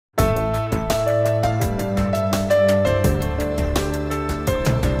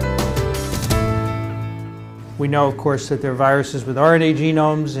We know, of course, that there are viruses with RNA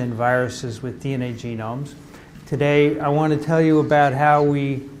genomes and viruses with DNA genomes. Today, I want to tell you about how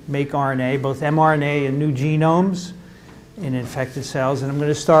we make RNA, both mRNA and new genomes in infected cells. And I'm going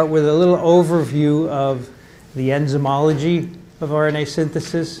to start with a little overview of the enzymology of RNA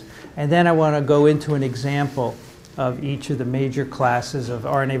synthesis. And then I want to go into an example of each of the major classes of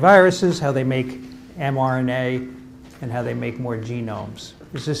RNA viruses, how they make mRNA, and how they make more genomes.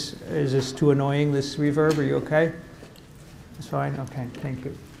 Is this too annoying, this reverb? Are you okay? It's fine? Okay, thank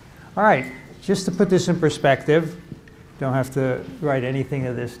you. All right, just to put this in perspective, don't have to write anything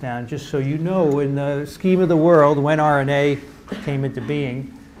of this down, just so you know, in the scheme of the world, when RNA came into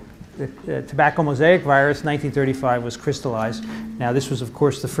being, the tobacco mosaic virus, 1935, was crystallized. Now, this was, of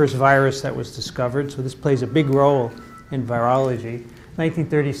course, the first virus that was discovered, so this plays a big role in virology.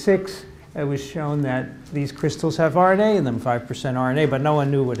 1936, it was shown that these crystals have RNA in them, 5% RNA, but no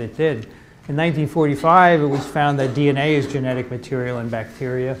one knew what it did. In 1945, it was found that DNA is genetic material in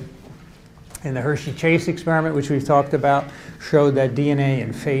bacteria. And the Hershey-Chase experiment, which we've talked about, showed that DNA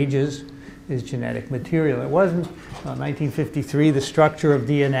in phages is genetic material. It wasn't, 1953, the structure of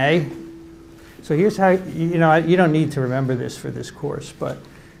DNA. So here's how, you don't need to remember this for this course, but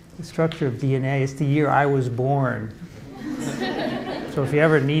the structure of DNA is the year I was born. So if you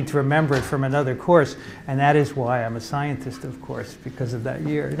ever need to remember it from another course, and that is why I'm a scientist, of course, because of that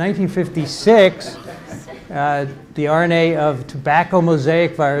year. In 1956, the RNA of tobacco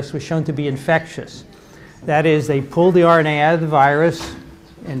mosaic virus was shown to be infectious. That is, they pulled the RNA out of the virus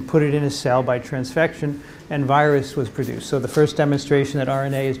and put it in a cell by transfection, and virus was produced. So the first demonstration that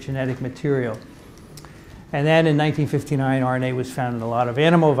RNA is genetic material. And then in 1959, RNA was found in a lot of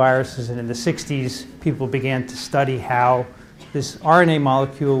animal viruses, and in the 60s, people began to study how this RNA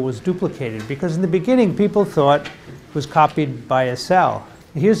molecule was duplicated, because in the beginning, people thought it was copied by a cell.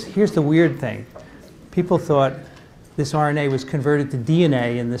 Here's the weird thing. People thought this RNA was converted to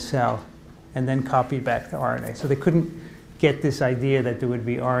DNA in the cell and then copied back to RNA. So they couldn't get this idea that there would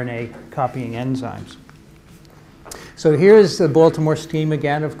be RNA copying enzymes. So here's the Baltimore scheme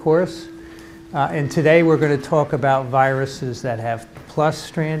again, of course. And today we're going to talk about viruses that have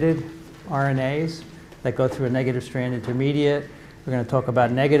plus-stranded RNAs that go through a negative-strand intermediate. We're going to talk about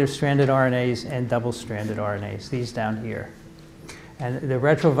negative-stranded RNAs and double-stranded RNAs, these down here. And the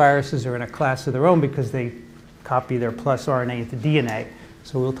retroviruses are in a class of their own because they copy their plus RNA into DNA.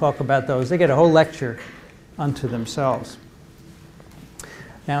 So we'll talk about those. They get a whole lecture unto themselves.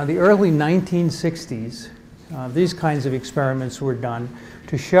 Now, in the early 1960s, these kinds of experiments were done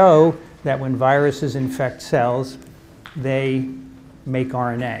to show that when viruses infect cells, they make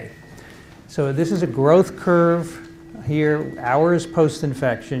RNA. So this is a growth curve here, hours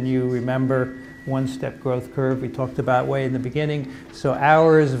post-infection. You remember one-step growth curve we talked about way in the beginning. So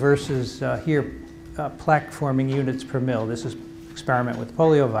hours versus here, plaque-forming units per mil. This is experiment with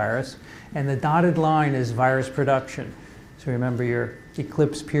poliovirus. And the dotted line is virus production. So remember your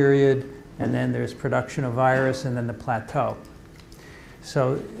eclipse period, and then there's production of virus, and then the plateau.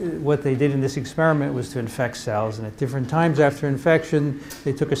 So what they did in this experiment was to infect cells, and at different times after infection,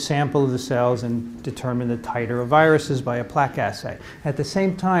 they took a sample of the cells and determined the titer of viruses by a plaque assay. At the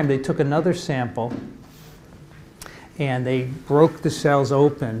same time, they took another sample and they broke the cells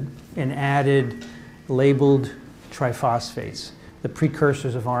open and added labeled triphosphates, the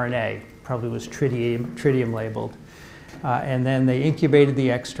precursors of RNA, probably was tritium labeled. And then they incubated the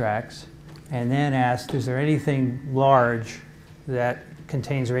extracts and then asked, is there anything large that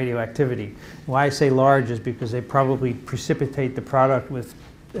contains radioactivity? Why I say large is because they probably precipitate the product with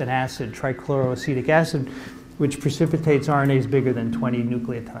an acid, trichloroacetic acid, which precipitates RNAs bigger than 20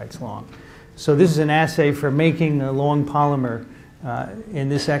 nucleotides long. So this is an assay for making a long polymer in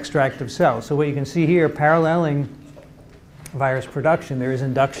this extract of cells. So what you can see here, paralleling virus production, there is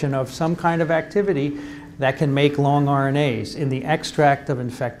induction of some kind of activity that can make long RNAs in the extract of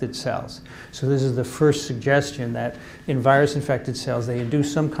infected cells. So this is the first suggestion that in virus-infected cells, they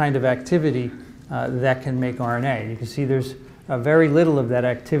induce some kind of activity that can make RNA. You can see there's very little of that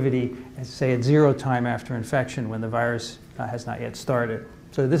activity, say at 0 time after infection when the virus has not yet started.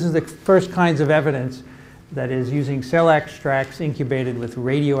 So this is the first kinds of evidence that is using cell extracts incubated with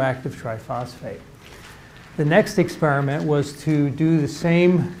radioactive triphosphate. The next experiment was to do the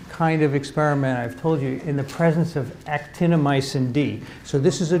same kind of experiment I've told you in the presence of actinomycin D. So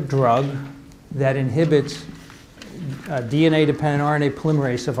this is a drug that inhibits DNA-dependent RNA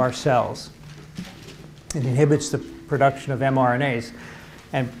polymerase of our cells. It inhibits the production of mRNAs.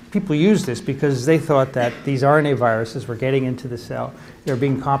 And people use this because they thought that these RNA viruses were getting into the cell. They're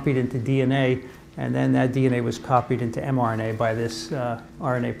being copied into DNA, And then that DNA was copied into mRNA by this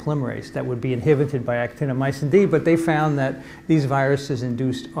RNA polymerase that would be inhibited by actinomycin D, but they found that these viruses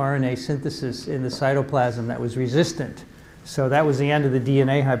induced RNA synthesis in the cytoplasm that was resistant. So that was the end of the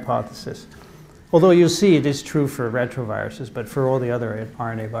DNA hypothesis. Although you'll see it is true for retroviruses, but for all the other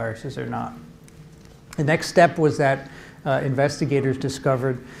RNA viruses they're not. The next step was that investigators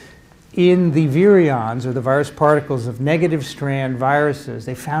discovered in the virions, or the virus particles of negative strand viruses,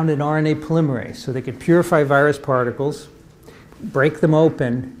 they found an RNA polymerase. So they could purify virus particles, break them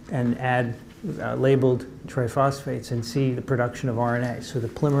open, and add labeled triphosphates and see the production of RNA. So the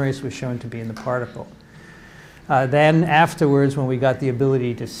polymerase was shown to be in the particle. Then afterwards, when we got the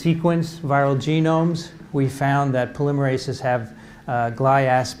ability to sequence viral genomes, we found that polymerases have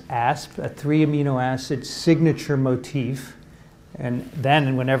GlyAsp-AsP, a 3 amino acid signature motif. And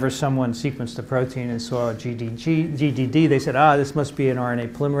then whenever someone sequenced the protein and saw GDD, they said, this must be an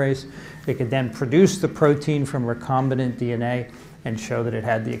RNA polymerase. They could then produce the protein from recombinant DNA and show that it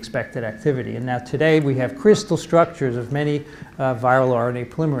had the expected activity. And now today we have crystal structures of many viral RNA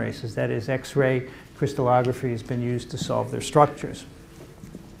polymerases. That is, X-ray crystallography has been used to solve their structures.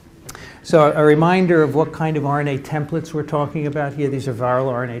 So a reminder of what kind of RNA templates we're talking about here. These are viral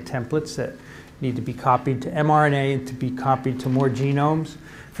RNA templates that need to be copied to mRNA and to be copied to more genomes.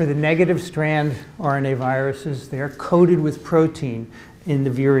 For the negative strand RNA viruses, they are coated with protein in the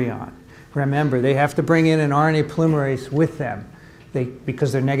virion. Remember, they have to bring in an RNA polymerase with them.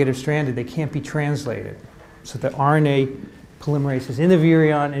 Because they're negative stranded, they can't be translated. So the RNA polymerase is in the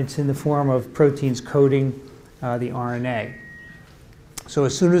virion, and it's in the form of proteins coating the RNA. So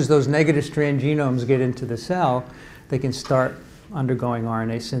as soon as those negative strand genomes get into the cell, they can start undergoing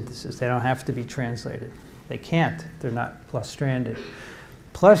RNA synthesis. They don't have to be translated. They can't. They're not plus-stranded.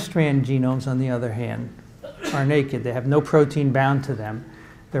 Plus-strand genomes, on the other hand, are naked. They have no protein bound to them.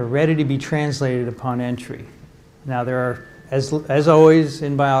 They're ready to be translated upon entry. Now, there are, as always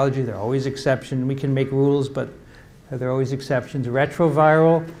in biology, there are always exceptions. We can make rules, but there are always exceptions.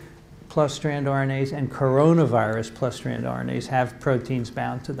 Retroviral plus-strand RNAs and coronavirus plus-strand RNAs have proteins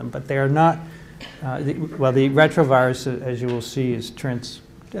bound to them, but they are not. The retrovirus, as you will see, is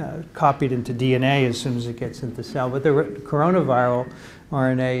copied into DNA as soon as it gets into the cell. But the coronaviral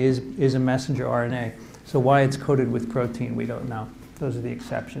RNA is a messenger RNA. So why it's coated with protein, we don't know. Those are the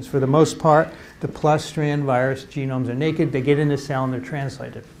exceptions. For the most part, the plus-strand virus genomes are naked. They get in the cell and they're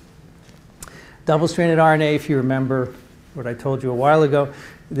translated. Double-stranded RNA, if you remember what I told you a while ago,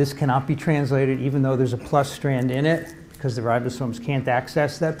 this cannot be translated even though there's a plus strand in it, because the ribosomes can't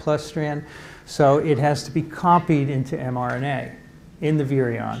access that plus strand. So it has to be copied into mRNA in the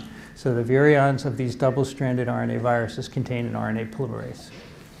virion. So the virions of these double-stranded RNA viruses contain an RNA polymerase.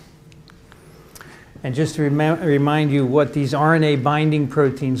 And just to remind you what these RNA binding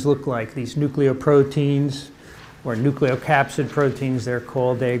proteins look like, these nucleoproteins, or nucleocapsid proteins they're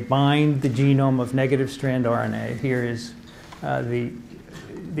called, they bind the genome of negative strand RNA. Here is the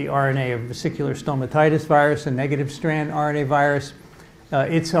RNA of vesicular stomatitis virus, a negative strand RNA virus.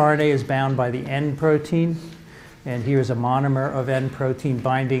 Its RNA is bound by the N protein, and here's a monomer of N protein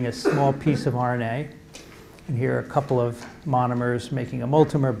binding a small piece of RNA. And here are a couple of monomers making a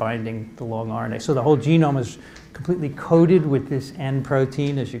multimer binding the long RNA. So the whole genome is completely coated with this N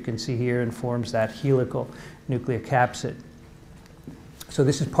protein, as you can see here, and forms that helical nucleocapsid. So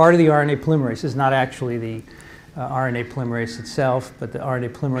this is part of the RNA polymerase. This is not actually the RNA polymerase itself, but the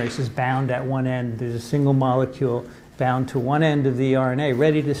RNA polymerase is bound at one end. There's a single molecule bound to one end of the RNA,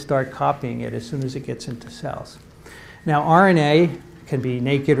 ready to start copying it as soon as it gets into cells. Now, RNA can be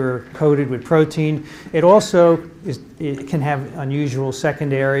naked or coated with protein. It also can have unusual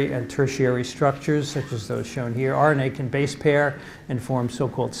secondary and tertiary structures, such as those shown here. RNA can base pair and form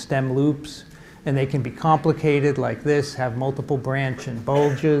so-called stem loops, and they can be complicated like this, have multiple branch and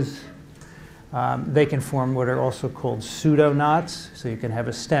bulges. They can form what are also called pseudoknots. So you can have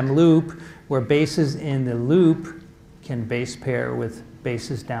a stem loop where bases in the loop can base pair with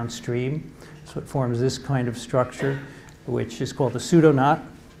bases downstream. So it forms this kind of structure, which is called a pseudoknot.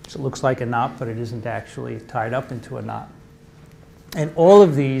 So it looks like a knot, but it isn't actually tied up into a knot. And all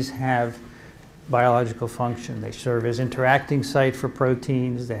of these have biological function. They serve as interacting site for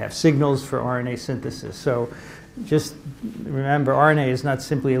proteins. They have signals for RNA synthesis. So just remember, RNA is not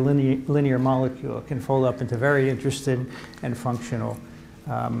simply a linear molecule. It can fold up into very interesting and functional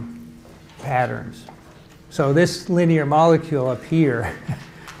patterns. So this linear molecule up here,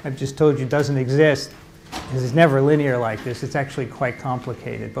 I've just told you doesn't exist, because it's never linear like this. It's actually quite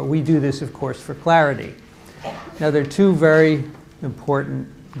complicated. But we do this, of course, for clarity. Now, there are two very important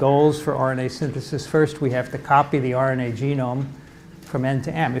goals for RNA synthesis. First, we have to copy the RNA genome from end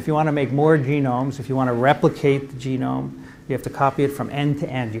to end. If you want to make more genomes, if you want to replicate the genome, you have to copy it from end to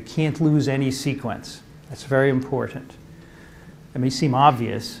end. You can't lose any sequence. That's very important. It may seem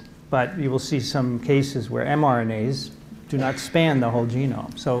obvious, but you will see some cases where mRNAs do not span the whole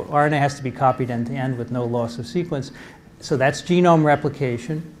genome. So RNA has to be copied end to end with no loss of sequence. So that's genome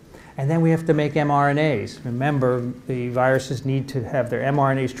replication. And then we have to make mRNAs. Remember, the viruses need to have their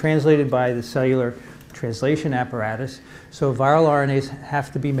mRNAs translated by the cellular translation apparatus. So viral RNAs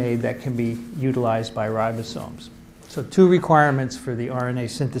have to be made that can be utilized by ribosomes. So two requirements for the RNA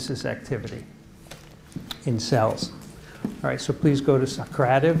synthesis activity in cells. All right, so please go to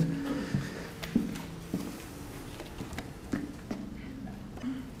Socrative.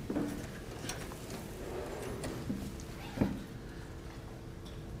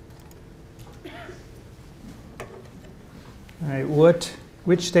 All right,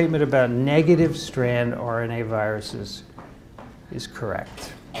 which statement about negative strand RNA viruses is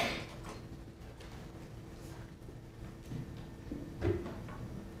correct?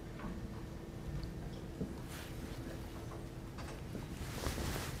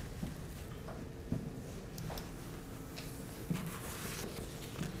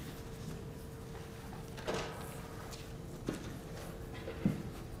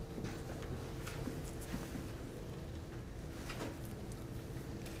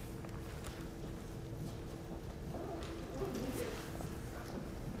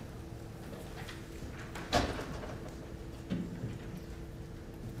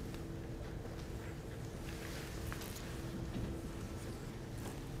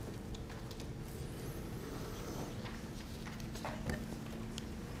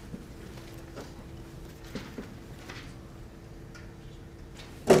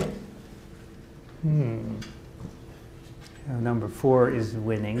 Number 4 is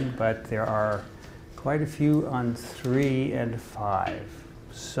winning, but there are quite a few on 3 and 5.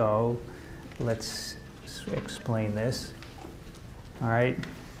 So let's explain this. All right,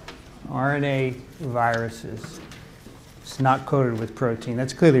 RNA viruses, it's not coated with protein.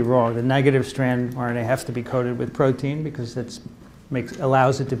 That's clearly wrong. The negative strand RNA has to be coated with protein because that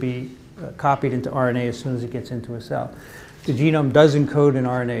allows it to be copied into RNA as soon as it gets into a cell. The genome does encode an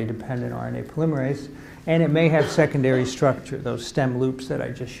RNA-dependent RNA polymerase, and it may have secondary structure, those stem loops that I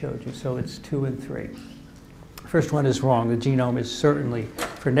just showed you. So it's 2 and 3. First one is wrong. The genome is certainly,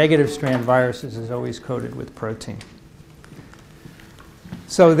 for negative strand viruses, is always coated with protein.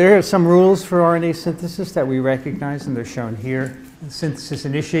 So there are some rules for RNA synthesis that we recognize, and they're shown here. The synthesis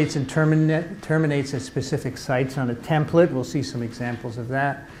initiates and terminates at specific sites on a template. We'll see some examples of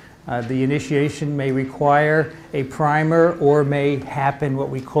that. The initiation may require a primer or may happen what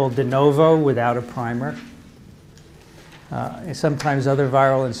we call de novo without a primer. And sometimes other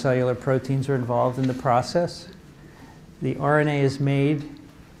viral and cellular proteins are involved in the process. The RNA is made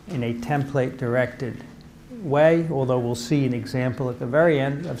in a template-directed way, although we'll see an example at the very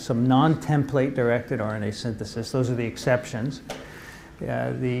end of some non-template directed RNA synthesis. Those are the exceptions.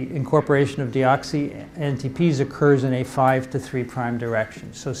 The incorporation of deoxy NTPs occurs in a 5 to 3'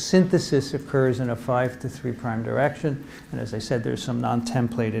 direction. So synthesis occurs in a 5 to 3' direction. And as I said, there's some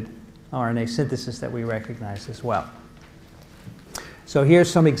non-templated RNA synthesis that we recognize as well. So here's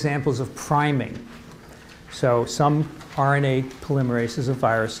some examples of priming. So some RNA polymerases of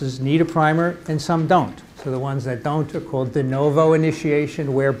viruses need a primer and some don't. So the ones that don't are called de novo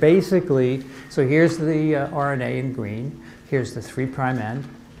initiation, where basically, so here's the RNA in green. Here's the 3' end,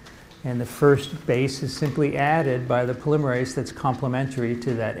 and the first base is simply added by the polymerase that's complementary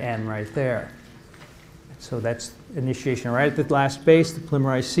to that N right there. So that's initiation right at the last base. The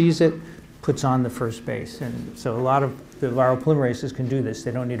polymerase sees it, puts on the first base. And so a lot of the viral polymerases can do this.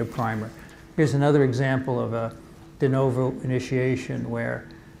 They don't need a primer. Here's another example of a de novo initiation where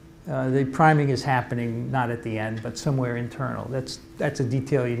the priming is happening not at the end, but somewhere internal. That's a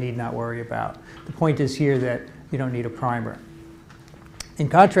detail you need not worry about. The point is here that you don't need a primer. In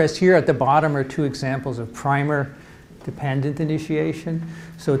contrast, here at the bottom are 2 examples of primer-dependent initiation.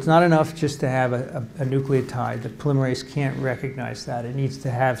 So it's not enough just to have a nucleotide. The polymerase can't recognize that. It needs to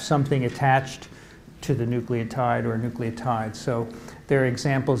have something attached to the nucleotide or nucleotide. So there are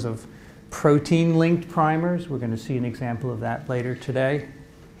examples of protein-linked primers. We're going to see an example of that later today.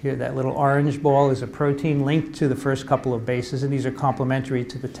 Here, that little orange ball is a protein linked to the first couple of bases, and these are complementary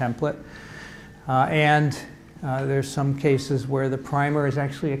to the template. There's some cases where the primer is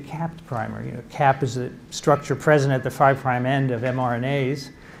actually a capped primer. You know, cap is a structure present at the 5' end of mRNAs,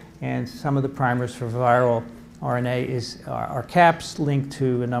 and some of the primers for viral RNA are caps linked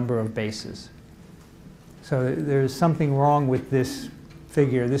to a number of bases. So there's something wrong with this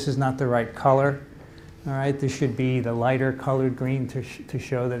figure. This is not the right color. All right, this should be the lighter colored green to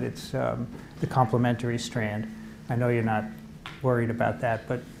show that it's the complementary strand. I know you're not worried about that,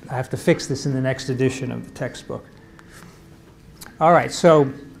 but I have to fix this in the next edition of the textbook. All right,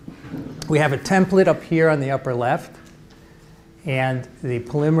 so we have a template up here on the upper left, and the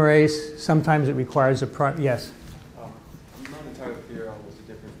polymerase, sometimes it requires a yes? I'm not entirely clear on what's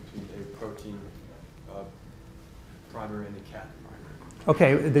the difference between a protein primer and a capped primer.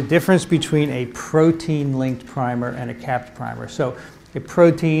 Okay, the difference between a protein-linked primer and a capped primer. So a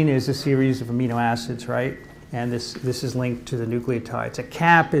protein is a series of amino acids, right? And this is linked to the nucleotides. A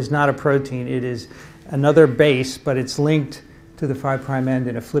cap is not a protein. It is another base, but it's linked to the 5' end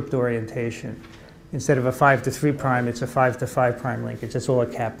in a flipped orientation. Instead of a 5 to 3', it's a 5 to 5' linkage. That's all a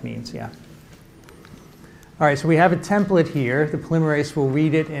cap means, yeah. All right, so we have a template here. The polymerase will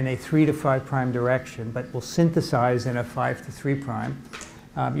read it in a 3 to 5' direction, but will synthesize in a 5 to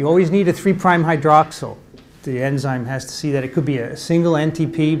 3'. You always need a 3' hydroxyl. The enzyme has to see that. It could be a single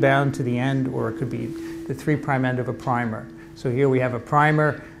NTP bound to the end, or it could be the 3' end of a primer. So here we have a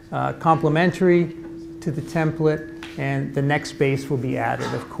primer complementary to the template, and the next base will be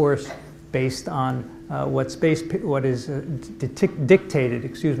added, of course, based on what is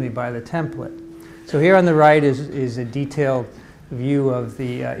dictated, by the template. So here on the right is a detailed view of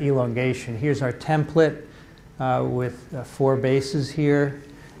the elongation. Here's our template with 4 bases here,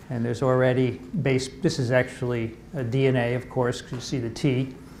 and there's already base. This is actually a DNA, of course, because you see the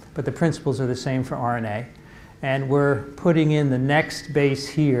T, but the principles are the same for RNA. And we're putting in the next base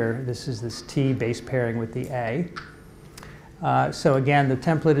here. This is this T base pairing with the A. So again, the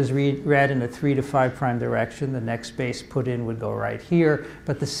template is read in a 3 to 5' direction. The next base put in would go right here,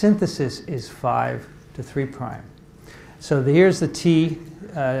 but the synthesis is 5 to 3'. So here's the T,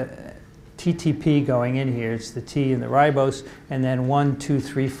 TTP going in here. It's the T in the ribose, and then 1, 2,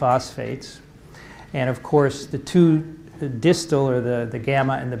 3 phosphates. And of course, the two distal, or the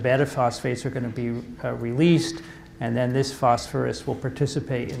gamma and the beta phosphates, are going to be released. And then this phosphorus will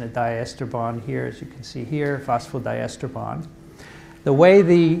participate in a diester bond here, as you can see here, phosphodiester bond. The way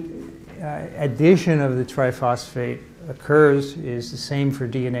the addition of the triphosphate occurs is the same for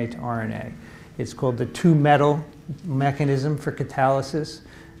DNA to RNA. It's called the 2-metal mechanism for catalysis.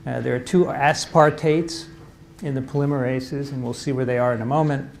 There are 2 aspartates in the polymerases, and we'll see where they are in a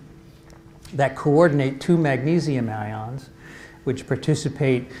moment, that coordinate 2 magnesium ions, which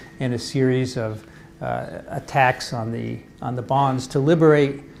participate in a series of attacks on the bonds to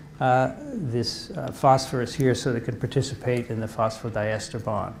liberate this phosphorus here so that it can participate in the phosphodiester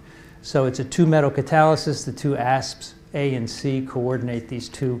bond. So it's a 2-metal catalysis. The 2 asps, A and C, coordinate these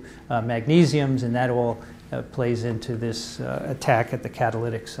 2 magnesiums, and that all plays into this attack at the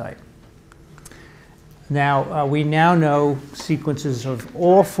catalytic site. Now, we now know sequences of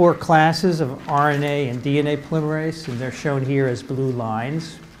all 4 classes of RNA and DNA polymerase, and they're shown here as blue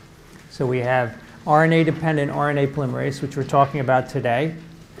lines. So we have RNA-dependent RNA polymerase, which we're talking about today.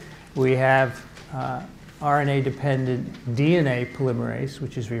 We have RNA-dependent DNA polymerase,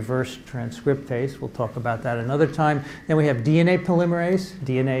 which is reverse transcriptase. We'll talk about that another time. Then we have DNA polymerase,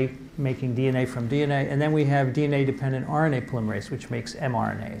 DNA making DNA from DNA. And then we have DNA-dependent RNA polymerase, which makes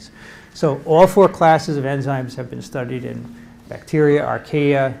mRNAs. So all 4 classes of enzymes have been studied in bacteria,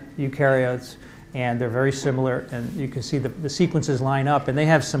 archaea, eukaryotes, and they're very similar, and you can see the sequences line up, and they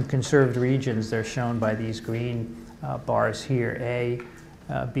have some conserved regions. They're shown by these green bars here, A,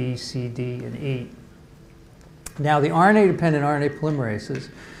 B, C, D, and E. Now, the RNA-dependent RNA polymerases,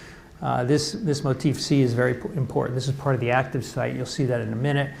 this motif C is very important. This is part of the active site. You'll see that in a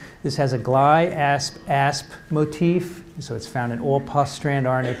minute. This has a gly-asp motif, so it's found in all post-strand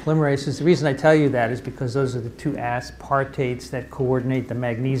RNA polymerases. The reason I tell you that is because those are the 2 aspartates that coordinate the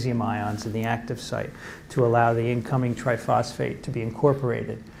magnesium ions in the active site to allow the incoming triphosphate to be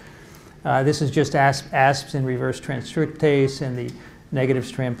incorporated. This is just asps in reverse transcriptase and the negative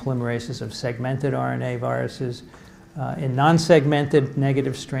strand polymerases of segmented RNA viruses. In non-segmented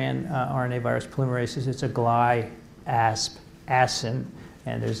negative strand RNA virus polymerases, it's a gly-asp asin,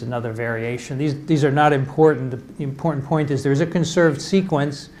 and there's another variation. These are not important. The important point is there's a conserved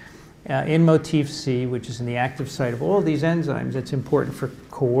sequence in motif C, which is in the active site of all these enzymes. That's important for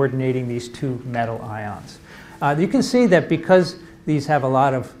coordinating these 2 metal ions. You can see that because these have a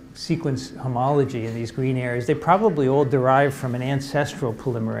lot of sequence homology in these green areas, they probably all derive from an ancestral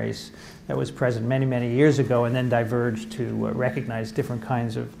polymerase that was present many, many years ago and then diverged to recognize different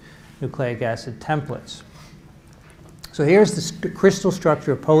kinds of nucleic acid templates. So here's the crystal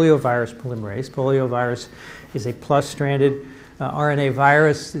structure of poliovirus polymerase. Poliovirus is a plus-stranded RNA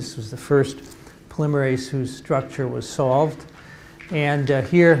virus. This was the first polymerase whose structure was solved. And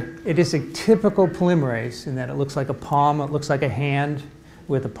here, it is a typical polymerase in that it looks like a palm, it looks like a hand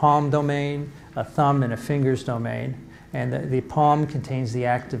with a palm domain, a thumb, and a fingers domain. And the palm contains the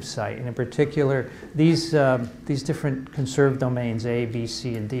active site. And in particular, these different conserved domains, A, B,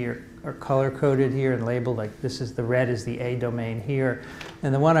 C, and D, are color-coded here and labeled. Like this is the red is the A domain here.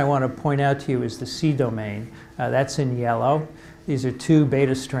 And the one I want to point out to you is the C domain. That's in yellow. These are two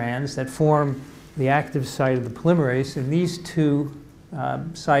beta strands that form the active site of the polymerase. And these two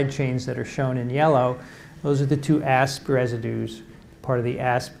side chains that are shown in yellow, those are the two asp residues, part of the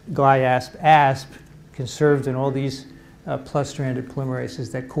asp, glyasp, conserved in all these plus-stranded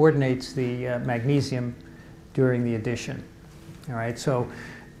polymerases that coordinates the magnesium during the addition. All right, so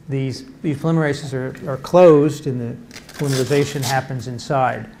these polymerases are closed and the polymerization happens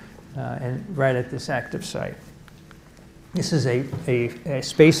inside and right at this active site. This is a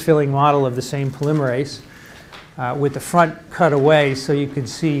space-filling model of the same polymerase with the front cut away so you can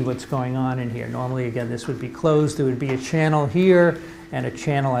see what's going on in here. Normally, again, this would be closed. There would be a channel here and a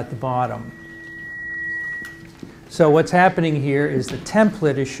channel at the bottom. So what's happening here is the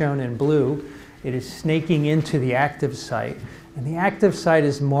template is shown in blue. It is snaking into the active site. And the active site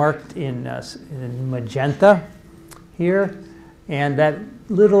is marked in magenta here. And that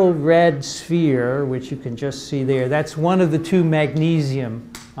little red sphere, which you can just see there, that's one of the two magnesium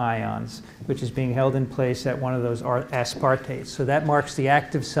ions, which is being held in place at one of those aspartates. So that marks the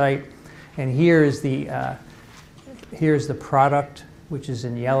active site. And here's the product, which is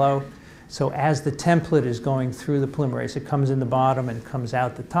in yellow. So as the template is going through the polymerase, it comes in the bottom and comes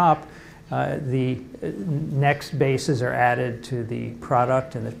out the top. The next bases are added to the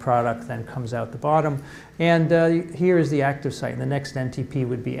product, and the product then comes out the bottom. And here is the active site, and the next NTP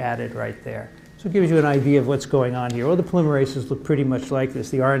would be added right there. So it gives you an idea of what's going on here. All the polymerases look pretty much like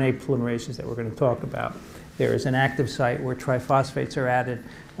this, the RNA polymerases that we're going to talk about. There is an active site where triphosphates are added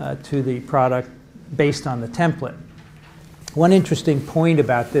to the product based on the template. One interesting point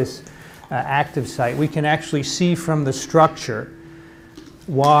about this active site, we can actually see from the structure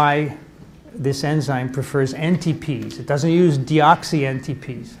why this enzyme prefers NTPs. It doesn't use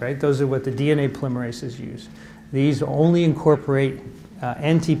deoxy-NTPs, right? Those are what the DNA polymerases use. These only incorporate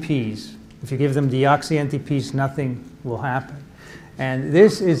NTPs. If you give them deoxy-NTPs, nothing will happen. And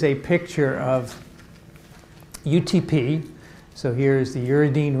this is a picture of UTP. So here's the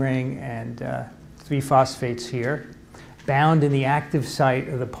uridine ring and 3 phosphates here, bound in the active site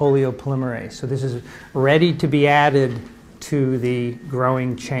of the polymerase. So this is ready to be added to the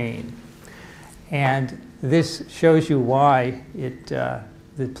growing chain. And this shows you why the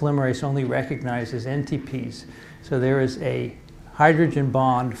polymerase only recognizes NTPs. So there is a hydrogen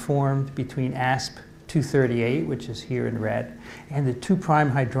bond formed between asp238, which is here in red, and the 2'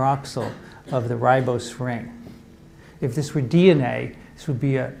 hydroxyl of the ribose ring. If this were DNA, this would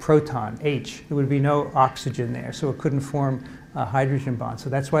be a proton, H. There would be no oxygen there, so it couldn't form a hydrogen bond. So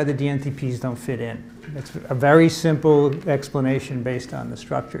that's why the DNTPs don't fit in. It's a very simple explanation based on the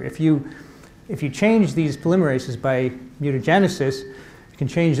structure. If you change these polymerases by mutagenesis, you can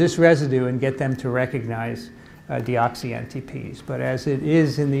change this residue and get them to recognize deoxy-NTPs. But as it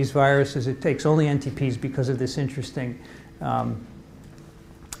is in these viruses, it takes only NTPs because of this interesting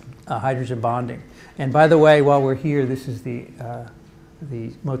hydrogen bonding. And by the way, while we're here, this is the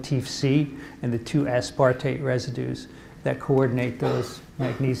motif C and the 2 aspartate residues that coordinate those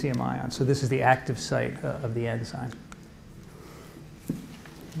magnesium ions. So this is the active site of the enzyme.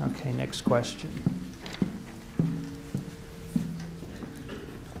 Okay, next question.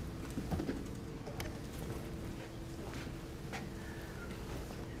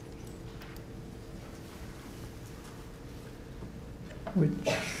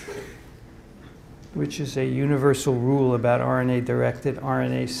 Which is a universal rule about RNA-directed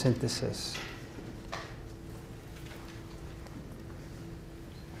RNA synthesis.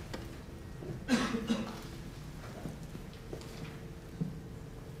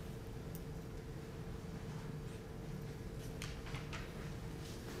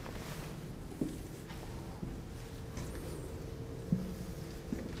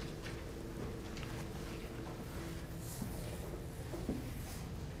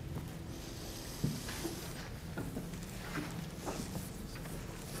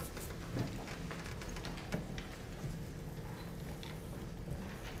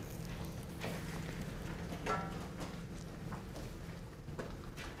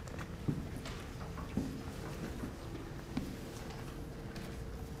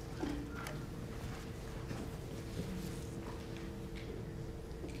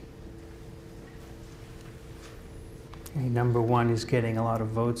 Okay, number 1 is getting a lot of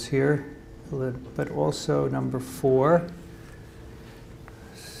votes here, but also number 4.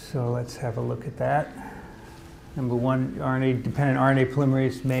 So let's have a look at that. Number one, RNA-dependent RNA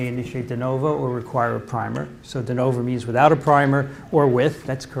polymerase may initiate de novo or require a primer. So de novo means without a primer or with,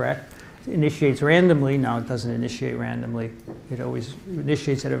 that's correct. It initiates randomly. No, it doesn't initiate randomly. It always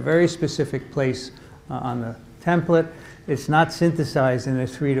initiates at a very specific place on the template. It's not synthesized in a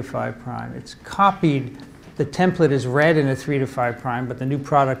 3 to 5 prime. It's copied. The template is read in a 3 to 5 prime, but the new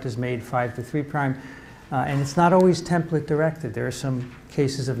product is made 5 to 3 prime. And it's not always template directed. There are some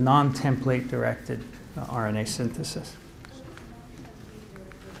cases of non-template directed RNA synthesis.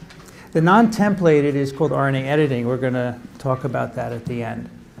 The non-templated is called RNA editing. We're going to talk about that at the end.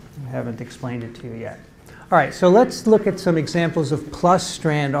 I haven't explained it to you yet. All right, so let's look at some examples of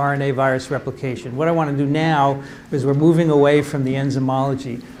plus-strand RNA virus replication. What I want to do now is we're moving away from the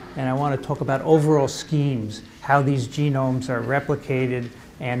enzymology, and I want to talk about overall schemes, how these genomes are replicated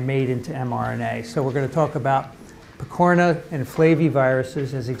and made into mRNA. So we're going to talk about picorna and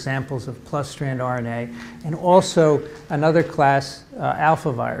flaviviruses as examples of plus-strand RNA, and also another class,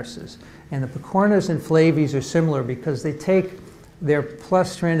 alpha viruses. And the picornas and flavies are similar because they take their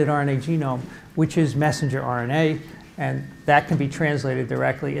plus-stranded RNA genome, which is messenger RNA, and that can be translated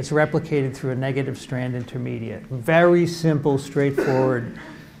directly. It's replicated through a negative strand intermediate. Very simple, straightforward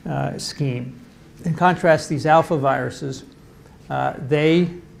scheme. In contrast, these alpha viruses, they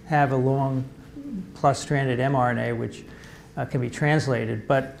have a long plus-stranded mRNA, which can be translated,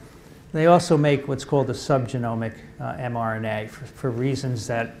 but they also make what's called a subgenomic mRNA for reasons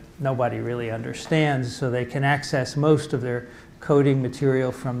that nobody really understands, so they can access most of their coding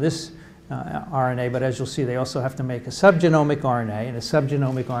material from this RNA, but as you'll see, they also have to make a subgenomic RNA, and a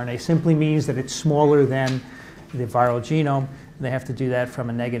subgenomic RNA simply means that it's smaller than the viral genome, and they have to do that from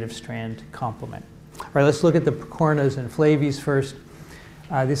a negative strand complement. All right, let's look at the picornas and flavies first.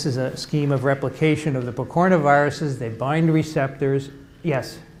 This is a scheme of replication of the picorna viruses. They bind receptors.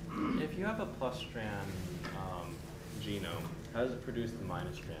 Yes? If you have a plus-strand genome, how does it produce the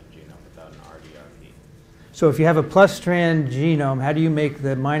minus-strand genome without an RDRP? So if you have a plus-strand genome, how do you make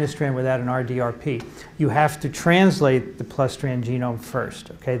the minus strand without an RDRP? You have to translate the plus-strand genome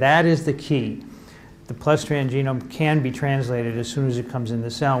first. Okay, that is the key. The plus-strand genome can be translated as soon as it comes in the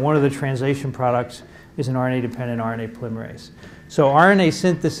cell. One of the translation products is an RNA-dependent RNA polymerase. So RNA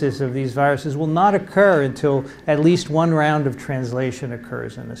synthesis of these viruses will not occur until at least one round of translation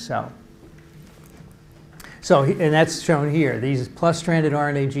occurs in the cell. So, and that's shown here. These plus-stranded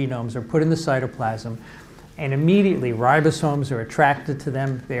RNA genomes are put in the cytoplasm, and immediately ribosomes are attracted to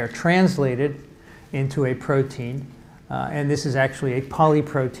them. They are translated into a protein, and this is actually a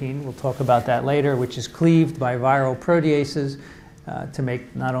polyprotein. We'll talk about that later, which is cleaved by viral proteases to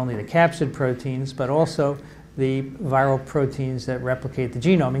make not only the capsid proteins, but also the viral proteins that replicate the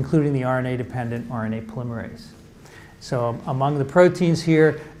genome, including the RNA-dependent RNA polymerase. So among the proteins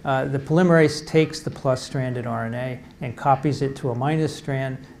here, the polymerase takes the plus-stranded RNA and copies it to a minus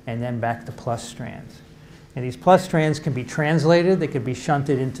strand and then back to plus strands. And these plus strands can be translated, they could be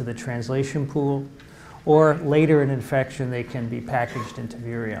shunted into the translation pool, or later in infection they can be packaged into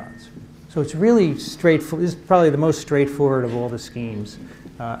virions. So it's really straightforward. This is probably the most straightforward of all the schemes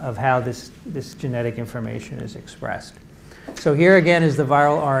of how this genetic information is expressed. So here again is the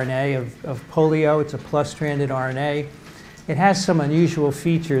viral RNA of polio. It's a plus-stranded RNA. It has some unusual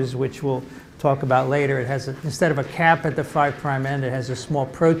features which we'll talk about later. It has, instead of a cap at the 5' end, it has a small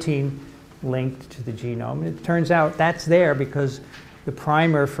protein linked to the genome. It turns out that's there because the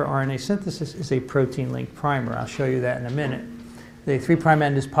primer for RNA synthesis is a protein-linked primer. I'll show you that in a minute. The 3'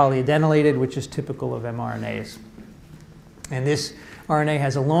 end is polyadenylated, which is typical of mRNAs. And this RNA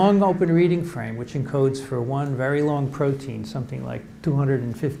has a long open reading frame, which encodes for one very long protein, something like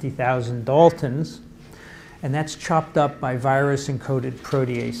 250,000 Daltons. And that's chopped up by virus-encoded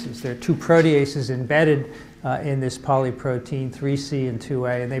proteases. There are two proteases embedded in this polyprotein, 3C and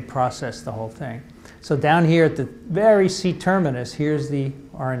 2A, and they process the whole thing. So down here at the very C terminus, here's the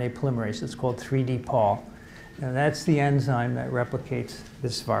RNA polymerase. It's called 3D Pol. And that's the enzyme that replicates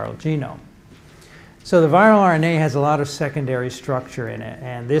this viral genome. So the viral RNA has a lot of secondary structure in it,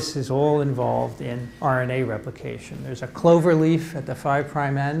 and this is all involved in RNA replication. There's a clover leaf at the 5'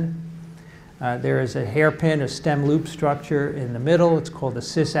 end. There is a hairpin, a stem loop structure in the middle. It's called the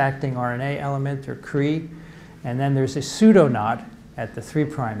cis-acting RNA element, or CRE. And then there's a pseudoknot at the 3'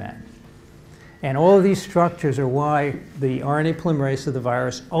 end. And all of these structures are why the RNA polymerase of the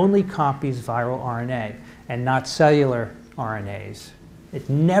virus only copies viral RNA and not cellular RNAs. It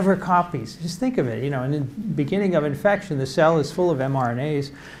never copies. Just think of it. You know, in the beginning of infection, the cell is full of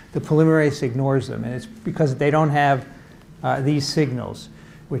mRNAs. The polymerase ignores them, and it's because they don't have these signals,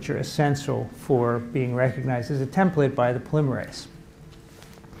 which are essential for being recognized as a template by the polymerase.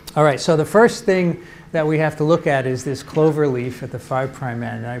 All right, so the first thing that we have to look at is this clover leaf at the 5'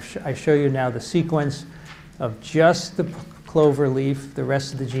 end. And I show you now the sequence of just the clover leaf. The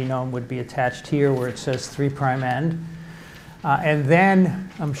rest of the genome would be attached here where it says 3' end. And then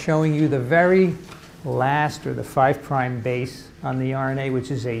I'm showing you the very last, or the 5' base on the RNA,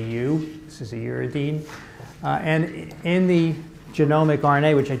 which is a U. This is a uridine. And in the genomic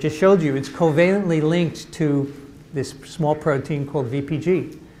RNA, which I just showed you, it's covalently linked to this small protein called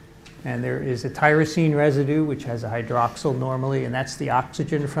VPG. And there is a tyrosine residue, which has a hydroxyl normally, and that's the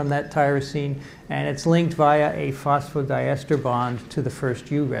oxygen from that tyrosine. And it's linked via a phosphodiester bond to the first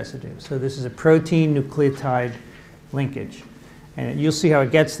U residue. So this is a protein nucleotide linkage. And you'll see how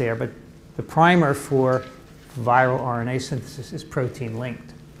it gets there, but the primer for viral RNA synthesis is protein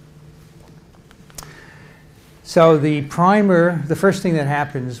linked. So the primer, the first thing that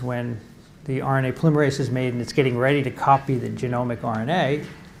happens when the RNA polymerase is made and it's getting ready to copy the genomic RNA,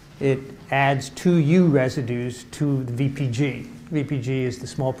 it adds 2 U residues to the VPG. VPG is the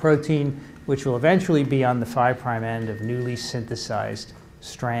small protein which will eventually be on the 5' end of newly synthesized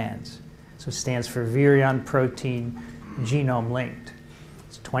strands. So it stands for virion protein genome linked.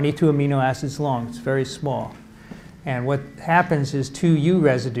 It's 22 amino acids long. It's very small. And what happens is 2 U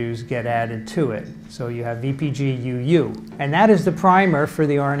residues get added to it. So you have VPG UU. And that is the primer for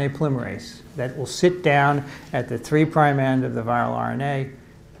the RNA polymerase that will sit down at the 3' end of the viral RNA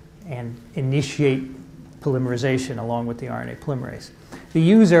and initiate polymerization along with the RNA polymerase. The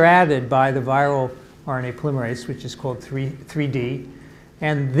U's are added by the viral RNA polymerase, which is called 3D.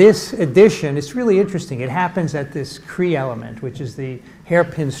 And this addition, it's really interesting. It happens at this Cre element, which is the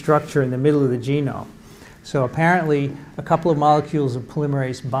hairpin structure in the middle of the genome. So apparently, a couple of molecules of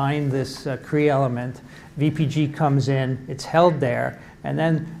polymerase bind this Cre element. VPG comes in, it's held there, and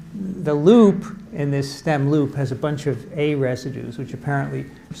then the loop in this stem loop has a bunch of A residues, which apparently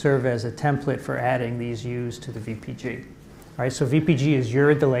serve as a template for adding these U's to the VPG. All right, so VPG is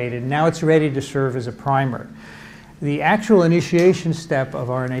uridylated. Now it's ready to serve as a primer. The actual initiation step of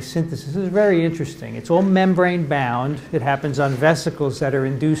RNA synthesis is very interesting. It's all membrane bound. It happens on vesicles that are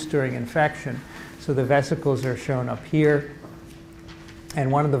induced during infection. So the vesicles are shown up here. And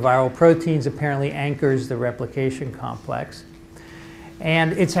one of the viral proteins apparently anchors the replication complex.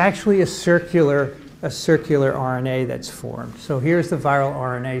 And it's actually a circular RNA that's formed. So here's the viral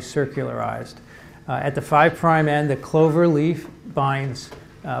RNA circularized. At the 5' end, the clover leaf binds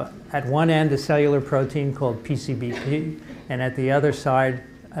at one end a cellular protein called PCBP, and at the other side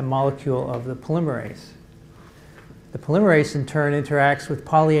a molecule of the polymerase. The polymerase in turn interacts with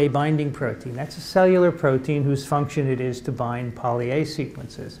poly-A binding protein. That's a cellular protein whose function it is to bind poly-A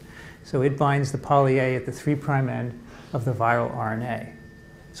sequences. So it binds the poly-A at the 3' end of the viral RNA.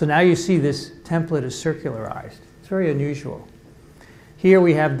 So now you see this template is circularized. It's very unusual. Here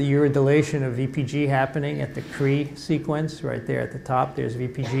we have the uridylation of VPG happening at the Cre sequence, right there at the top. There's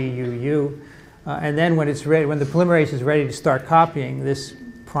VPG UU. And then when it's ready, when the polymerase is ready to start copying, this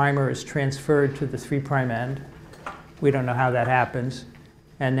primer is transferred to the 3' end. We don't know how that happens.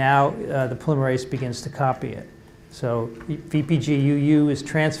 And now the polymerase begins to copy it. So VPG UU is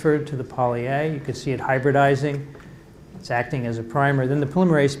transferred to the poly-A. You can see it hybridizing. It's acting as a primer. Then the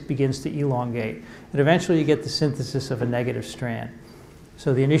polymerase begins to elongate. And eventually you get the synthesis of a negative strand.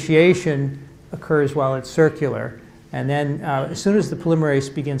 So the initiation occurs while it's circular. And then as soon as the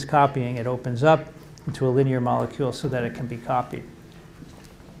polymerase begins copying, it opens up into a linear molecule so that it can be copied.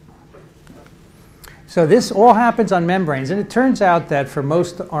 So this all happens on membranes. And it turns out that for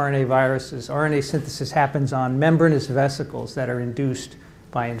most RNA viruses, RNA synthesis happens on membranous vesicles that are induced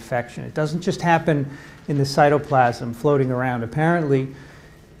by infection. It doesn't just happen in the cytoplasm floating around. Apparently,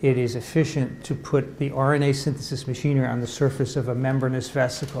 it is efficient to put the RNA synthesis machinery on the surface of a membranous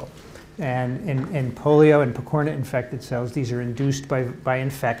vesicle. And in polio and picorna infected cells, these are induced by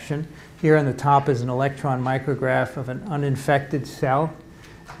infection. Here on the top is an electron micrograph of an uninfected cell.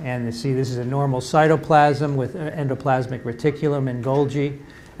 And you see this is a normal cytoplasm with endoplasmic reticulum and Golgi.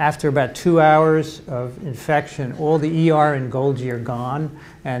 After about 2 hours of infection, all the ER and Golgi are gone,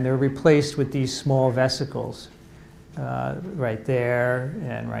 and they're replaced with these small vesicles. Right there,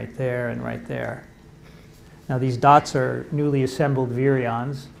 and right there, and right there. Now these dots are newly assembled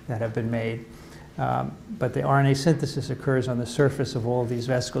virions that have been made, but the RNA synthesis occurs on the surface of all of these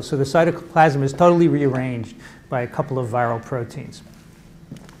vesicles. So the cytoplasm is totally rearranged by a couple of viral proteins.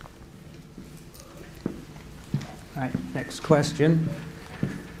 All right, next question.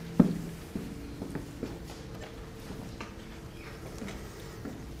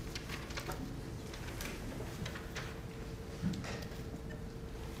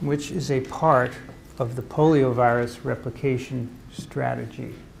 Which is a part of the poliovirus replication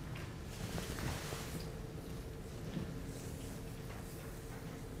strategy.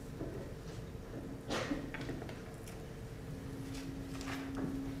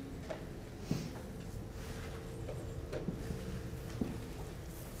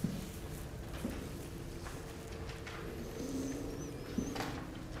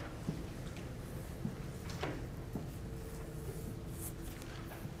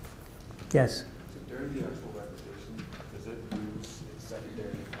 Yes? So during the actual replication, does it lose its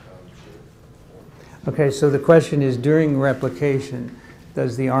secondary shape? Okay, so the question is, during replication,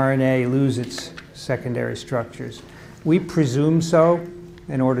 does the RNA lose its secondary structures? We presume so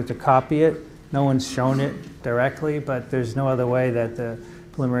in order to copy it. No one's shown it directly, but there's no other way that the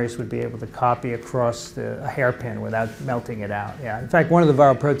polymerase would be able to copy across a hairpin without melting it out. Yeah. In fact, one of the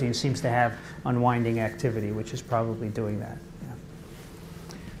viral proteins seems to have unwinding activity, which is probably doing that.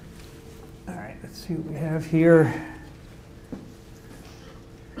 Yeah. All right, let's see what we have here.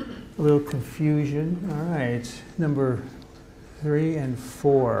 A little confusion. All right, number 3 and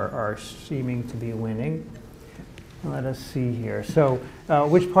 4 are seeming to be winning. Let us see here. So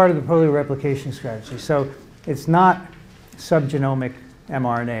which part of the polyreplication strategy? So it's not subgenomic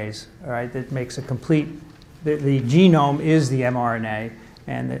mRNAs, all right, that makes a complete, the genome is the mRNA,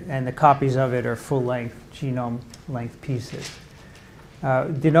 and the copies of it are full-length, genome-length pieces.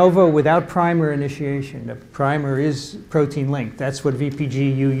 De novo without primer initiation. The primer is protein-linked. That's what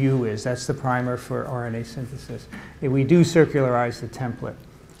VPG-UU is. That's the primer for RNA synthesis. We do circularize the template.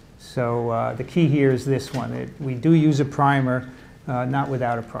 So the key here is this one. We do use a primer, not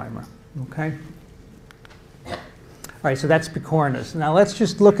without a primer. Okay? All right, so that's picornis. Now let's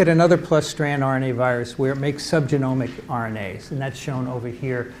just look at another plus-strand RNA virus where it makes subgenomic RNAs, and that's shown over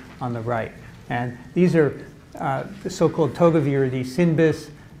here on the right. And these are the so-called Togaviridae Sinbis,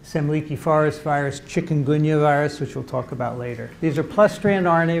 Semliki forest virus, chikungunya virus, which we'll talk about later. These are plus-strand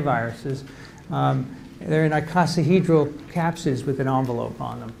RNA viruses. They're in icosahedral capsids with an envelope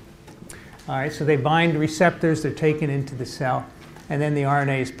on them. All right, so they bind receptors, they're taken into the cell, and then the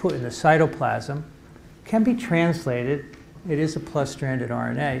RNA is put in the cytoplasm. Can be translated. It is a plus-stranded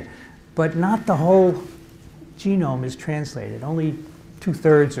RNA, but not the whole genome is translated. Only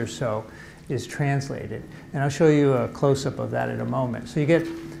 2/3 or so is translated. And I'll show you a close-up of that in a moment. So you get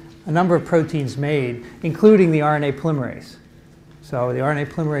a number of proteins made, including the RNA polymerase. So the RNA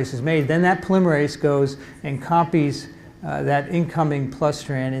polymerase is made. Then that polymerase goes and copies that incoming plus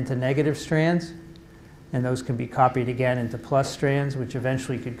strand into negative strands. And those can be copied again into plus strands, which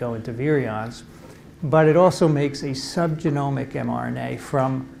eventually could go into virions. But it also makes a subgenomic mRNA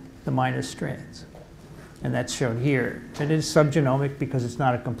from the minus strands. And that's shown here. It is subgenomic because it's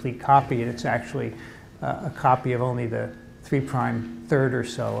not a complete copy, and it's actually a copy of only the 3'3" or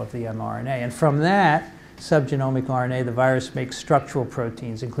so of the mRNA. And from that subgenomic RNA, the virus makes structural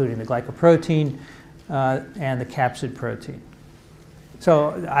proteins, including the glycoprotein and the capsid protein.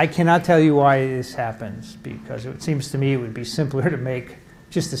 So I cannot tell you why this happens, because it seems to me it would be simpler to make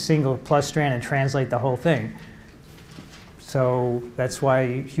just a single plus strand and translate the whole thing. So that's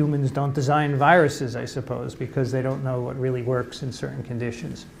why humans don't design viruses, I suppose, because they don't know what really works in certain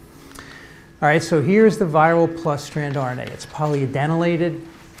conditions. All right, so here's the viral plus strand RNA. It's polyadenylated.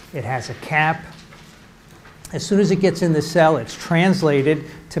 It has a cap. As soon as it gets in the cell, it's translated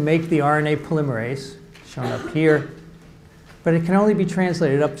to make the RNA polymerase, shown up here. But it can only be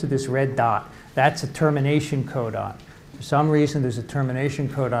translated up to this red dot. That's a termination codon. For some reason, there's a termination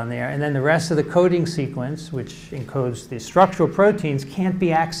codon there. And then the rest of the coding sequence, which encodes the structural proteins, can't be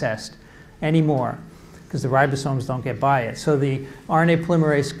accessed anymore because the ribosomes don't get by it. So the RNA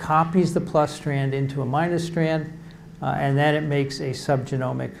polymerase copies the plus strand into a minus strand, and then it makes a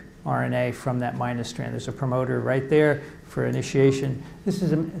subgenomic RNA from that minus strand. There's a promoter right there for initiation. This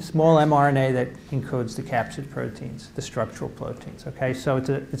is a small mRNA that encodes the capsid proteins, the structural proteins. Okay, so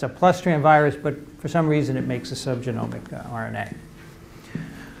it's a plus strand virus, but for some reason it makes a subgenomic RNA.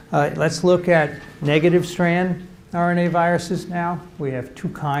 Let's look at negative strand RNA viruses now. We have two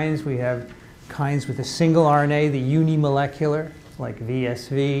kinds. We have kinds with a single RNA, the unimolecular, like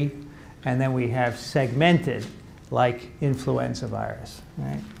VSV, and then we have segmented, like influenza virus.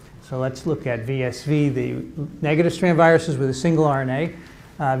 Right? So let's look at VSV, the negative strand viruses with a single RNA.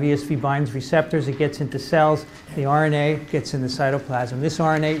 VSV binds receptors, it gets into cells, the RNA gets in the cytoplasm. This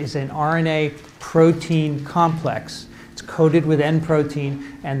RNA is an RNA protein complex. It's coated with N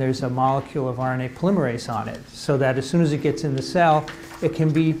protein, and there's a molecule of RNA polymerase on it, so that as soon as it gets in the cell, it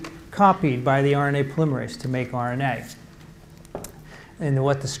can be copied by the RNA polymerase to make RNA. And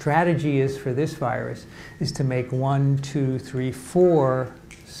what the strategy is for this virus is to make 1, 2, 3, 4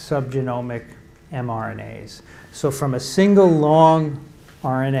 subgenomic mRNAs. So from a single long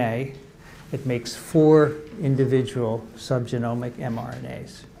RNA, it makes 4 individual subgenomic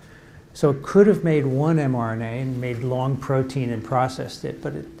mRNAs. So it could have made one mRNA and made long protein and processed it,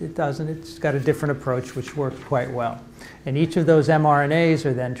 but it doesn't. It's got a different approach which worked quite well. And each of those mRNAs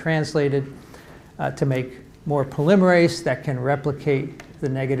are then translated to make more polymerase that can replicate the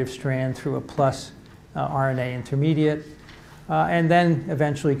negative strand through a plus RNA intermediate. and then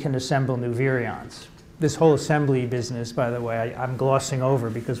eventually can assemble new virions. This whole assembly business, by the way, I'm glossing over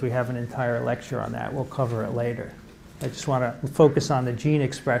because we have an entire lecture on that. We'll cover it later. I just want to focus on the gene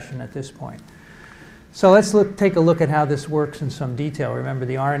expression at this point. So let's take a look at how this works in some detail. Remember,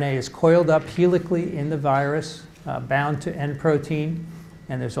 the RNA is coiled up helically in the virus, bound to N protein,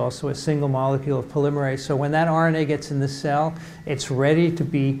 and there's also a single molecule of polymerase. So when that RNA gets in the cell, it's ready to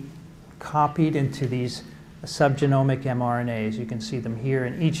be copied into these subgenomic mRNAs. You can see them here,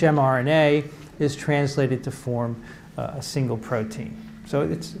 and each mRNA is translated to form a single protein. So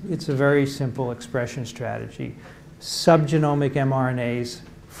it's a very simple expression strategy. Subgenomic mRNAs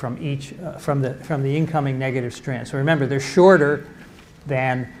from each from the incoming negative strand. So remember, they're shorter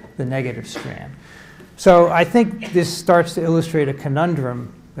than the negative strand. So I think this starts to illustrate a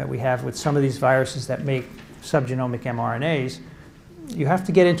conundrum that we have with some of these viruses that make subgenomic mRNAs. You have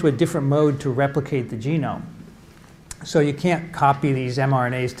to get into a different mode to replicate the genome. So you can't copy these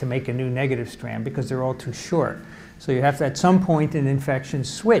mRNAs to make a new negative strand because they're all too short. So you have to, at some point in infection,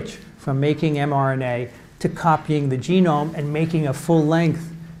 switch from making mRNA to copying the genome and making a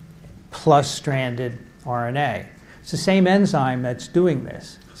full-length plus-stranded RNA. It's the same enzyme that's doing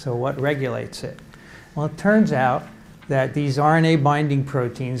this. So what regulates it? Well, it turns out that these RNA binding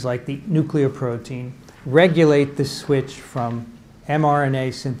proteins, like the nucleoprotein, regulate the switch from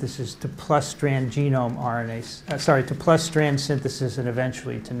mRNA synthesis to plus-strand genome RNA, to plus-strand synthesis and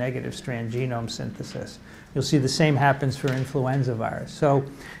eventually to negative-strand genome synthesis. You'll see the same happens for influenza virus. So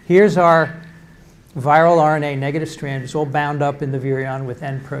here's our viral RNA negative strand. It's all bound up in the virion with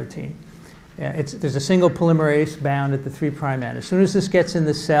N protein. There's a single polymerase bound at the 3' end. As soon as this gets in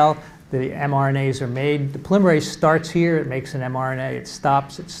the cell, the mRNAs are made. The polymerase starts here, it makes an mRNA, it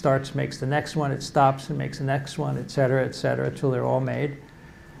stops, it starts, makes the next one, it stops and makes the next one, et cetera, until they're all made.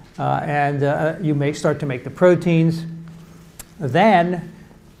 You may start to make the proteins. Then,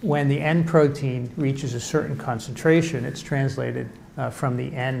 when the N protein reaches a certain concentration, it's translated from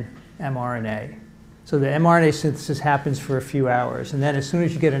the N mRNA. So the mRNA synthesis happens for a few hours, and then as soon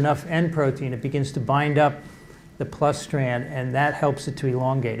as you get enough N protein, it begins to bind up the plus strand, and that helps it to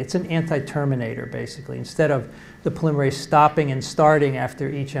elongate. It's an anti-terminator, basically. Instead of the polymerase stopping and starting after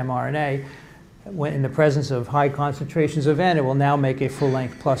each mRNA, when in the presence of high concentrations of N, it will now make a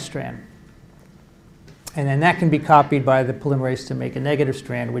full-length plus strand. And then that can be copied by the polymerase to make a negative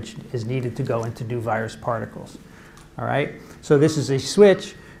strand, which is needed to go into new virus particles. All right? So this is a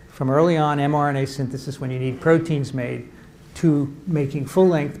switch from early on mRNA synthesis, when you need proteins made, to making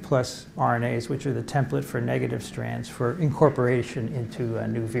full-length plus RNAs, which are the template for negative strands for incorporation into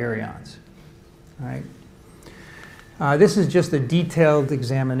new virions. All right. This is just a detailed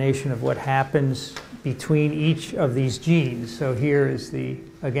examination of what happens between each of these genes. So here is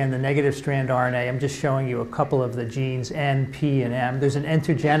again, the negative strand RNA. I'm just showing you a couple of the genes, N, P, and M. There's an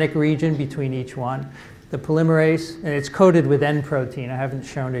intergenic region between each one. The polymerase, and it's coated with N protein. I haven't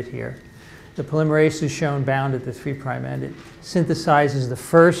shown it here. The polymerase is shown bound at the 3' end. It synthesizes the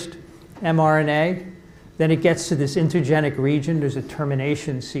first mRNA. Then it gets to this intergenic region. There's a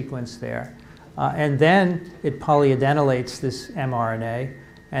termination sequence there. And then it polyadenylates this mRNA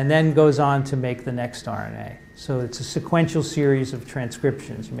and then goes on to make the next RNA. So it's a sequential series of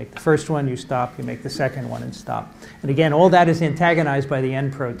transcriptions. You make the first one, you stop. You make the second one and stop. And again, all that is antagonized by the N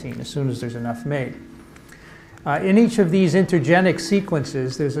protein as soon as there's enough made. In each of these intergenic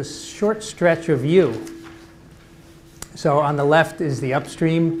sequences, there's a short stretch of U. So on the left is the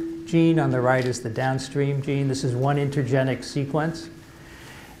upstream gene, on the right is the downstream gene. This is one intergenic sequence.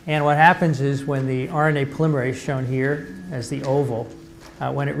 And what happens is when the RNA polymerase, shown here as the oval,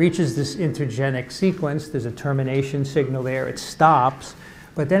 when it reaches this intergenic sequence, there's a termination signal there, it stops,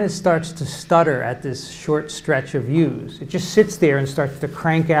 but then it starts to stutter at this short stretch of U's. It just sits there and starts to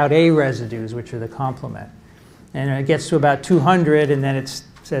crank out A residues, which are the complement. And it gets to about 200, and then it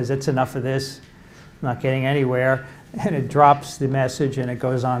says, it's enough of this, I'm not getting anywhere, and it drops the message and it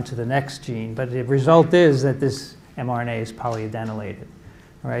goes on to the next gene. But the result is that this mRNA is polyadenylated.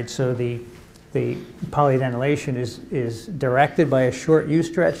 All right, so the polyadenylation is directed by a short U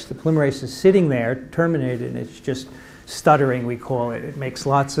stretch. The polymerase is sitting there, terminated, and it's just stuttering, we call it. It makes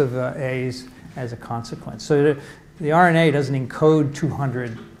lots of A's as a consequence. So the RNA doesn't encode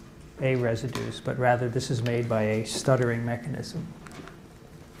 200 A residues, but rather this is made by a stuttering mechanism.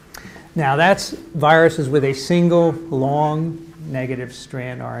 Now that's viruses with a single long negative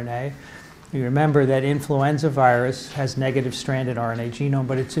strand RNA. You remember that influenza virus has negative stranded RNA genome,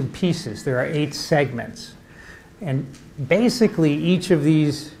 but it's in pieces. There are 8 segments. And basically each of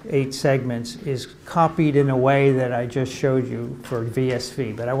these 8 segments is copied in a way that I just showed you for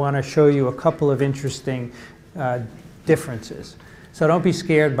VSV. But I want to show you a couple of interesting differences. So don't be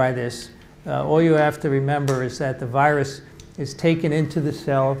scared by this. All you have to remember is that the virus is taken into the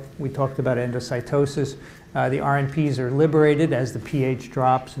cell. We talked about endocytosis. The RNPs are liberated as the pH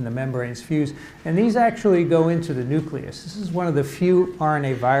drops and the membranes fuse. And these actually go into the nucleus. This is one of the few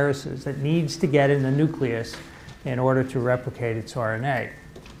RNA viruses that needs to get in the nucleus in order to replicate its RNA.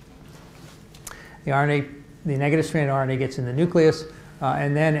 The negative strand RNA gets in the nucleus,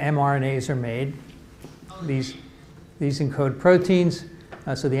 and then mRNAs are made. These encode proteins,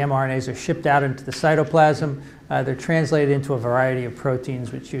 so the mRNAs are shipped out into the cytoplasm. They're translated into a variety of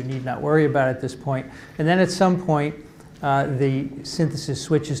proteins, which you need not worry about at this point. And then at some point, the synthesis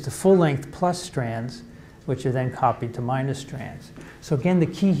switches to full-length plus strands, which are then copied to minus strands. So again, the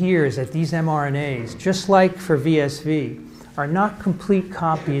key here is that these mRNAs, just like for VSV, are not complete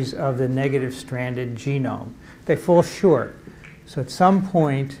copies of the negative stranded genome. They fall short. So at some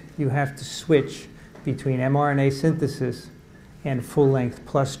point, you have to switch between mRNA synthesis and full-length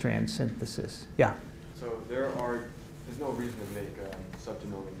plus strand synthesis. Yeah? So there's no reason to make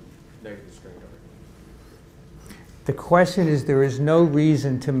subgenomic negative strand RNA. The question is, there is no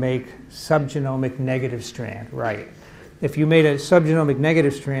reason to make subgenomic negative strand, right? If you made a subgenomic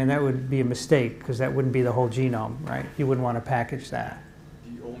negative strand, that would be a mistake, because that wouldn't be the whole genome, right? You wouldn't want to package that.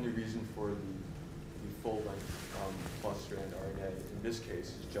 The only reason for the full-length plus strand RNA in this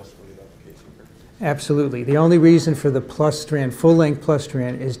case is just for the replication purpose? Absolutely. The only reason for the plus strand, full-length plus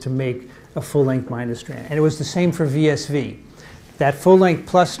strand, is to make a full-length minus strand. And it was the same for VSV. That full-length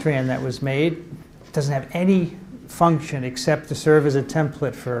plus strand that was made doesn't have any function except to serve as a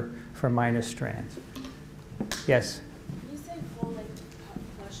template for minus strands. Yes? When you say full-length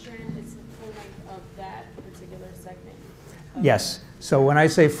plus strand, it's the full length of that particular segment? Yes. So when I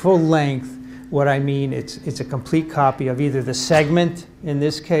say full-length, what I mean, it's a complete copy of either the segment in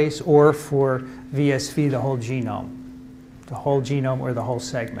this case, or for VSV, the whole genome. The whole genome or the whole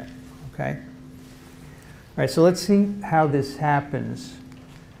segment. Okay? All right, so let's see how this happens.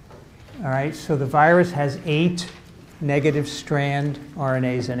 All right, so the virus has 8 negative strand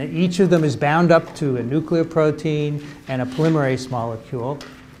RNAs in it. Each of them is bound up to a nucleoprotein and a polymerase molecule.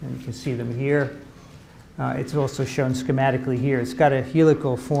 And you can see them here. It's also shown schematically here. It's got a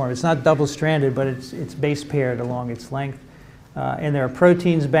helical form. It's not double-stranded, but it's base paired along its length. And there are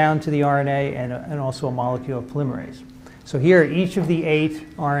proteins bound to the RNA and also a molecule of polymerase. So here, each of the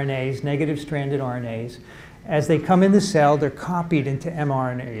 8 RNAs, negative-stranded RNAs, as they come in the cell, they're copied into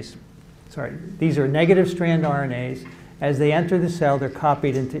mRNAs. Sorry, these are negative-strand RNAs. As they enter the cell, they're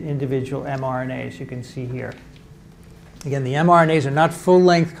copied into individual mRNAs, you can see here. Again, the mRNAs are not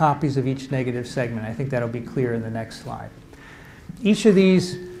full-length copies of each negative segment. I think that'll be clear in the next slide. Each of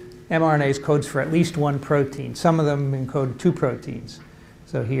these mRNAs codes for at least one protein. Some of them encode 2 proteins.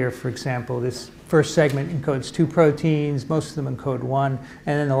 So here, for example, this first segment encodes 2 proteins. Most of them encode 1. And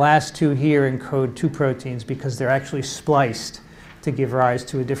then the last 2 here encode 2 proteins because they're actually spliced to give rise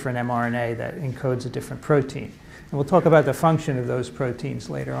to a different mRNA that encodes a different protein. And we'll talk about the function of those proteins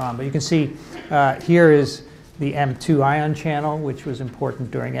later on. But you can see here is the M2 ion channel, which was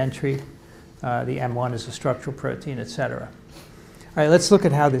important during entry. The M1 is a structural protein, etc. All right, let's look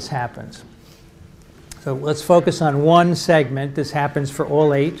at how this happens. So let's focus on one segment. This happens for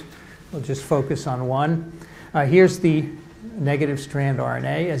all 8. We'll just focus on one. Here's the negative strand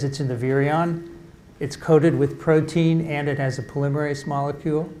RNA as it's in the virion. It's coated with protein and it has a polymerase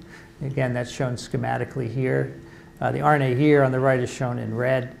molecule. Again, that's shown schematically here. The RNA here on the right is shown in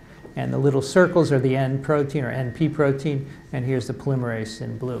red. And the little circles are the N protein or NP protein. And here's the polymerase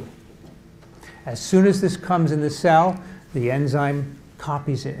in blue. As soon as this comes in the cell, the enzyme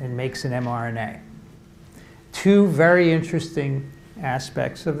copies it and makes an mRNA. 2 very interesting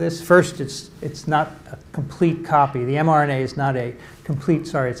aspects of this. First, it's not a complete copy. The mRNA is not a complete,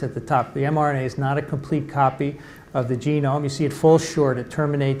 sorry, it's at the top. The mRNA is not a complete copy of the genome. You see it falls short. It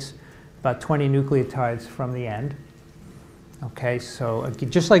terminates about 20 nucleotides from the end. Okay, so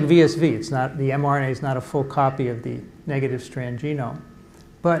just like VSV, the mRNA is not a full copy of the negative strand genome.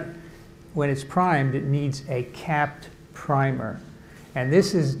 But when it's primed, it needs a capped primer. And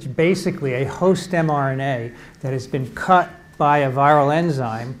this is basically a host mRNA that has been cut by a viral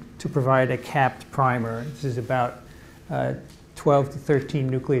enzyme to provide a capped primer. This is about 12 to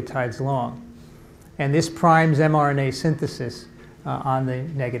 13 nucleotides long. And this primes mRNA synthesis on the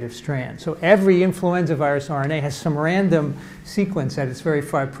negative strand. So every influenza virus RNA has some random sequence at its very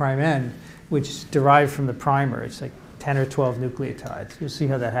 5' end, which is derived from the primer. It's like 10 or 12 nucleotides. You'll see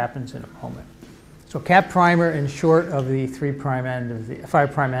how that happens in a moment. So cap primer and short of the 5'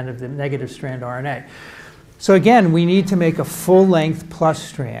 end of the negative strand RNA. So again, we need to make a full-length plus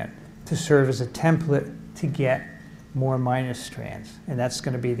strand to serve as a template to get more minus strands. And that's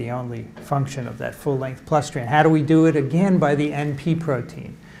going to be the only function of that full-length plus strand. How do we do it? Again, by the NP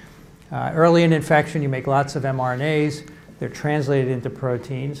protein. Early in infection, you make lots of mRNAs. They're translated into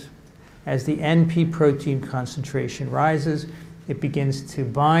proteins. As the NP protein concentration rises, it begins to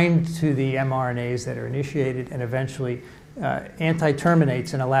bind to the mRNAs that are initiated and eventually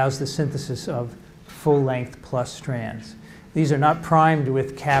anti-terminates and allows the synthesis of full-length plus strands. These are not primed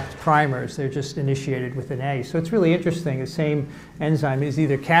with capped primers. They're just initiated with an A. So it's really interesting. The same enzyme is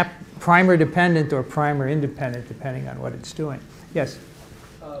either primer dependent or primer independent, depending on what it's doing. Yes?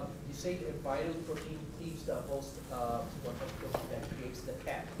 You say a viral protein cleaves the host protein that creates the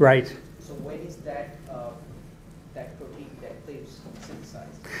cap. Right. So when is that protein that cleaves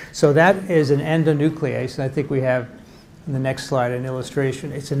synthesized? So that is an endonuclease. And I think we have in the next slide an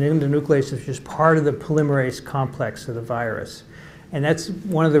illustration. It's an endonuclease which is part of the polymerase complex of the virus. And that's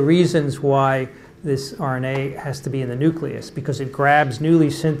one of the reasons why this RNA has to be in the nucleus, because it grabs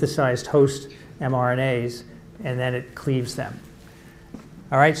newly synthesized host mRNAs and then it cleaves them.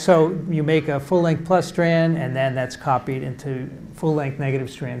 All right, so you make a full-length plus strand, and then that's copied into full-length negative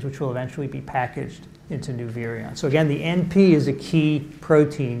strands, which will eventually be packaged into new virions. So again, the NP is a key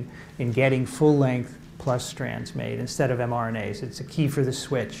protein in getting full-length plus strands made instead of mRNAs. It's a key for the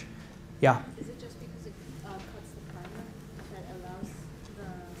switch. Yeah? Is it just because it cuts the primer that allows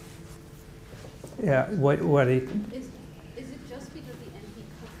the... Yeah, Is it just because the NP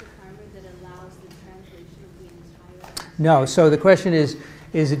cuts the primer that allows the translation of the entire... No, so the question is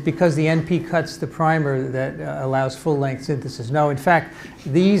it because the NP cuts the primer that allows full-length synthesis? No, in fact,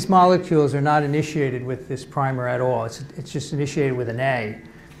 these molecules are not initiated with this primer at all. It's just initiated with an A.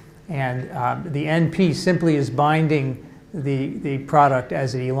 And the NP simply is binding the product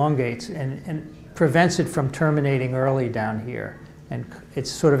as it elongates and prevents it from terminating early down here. And it's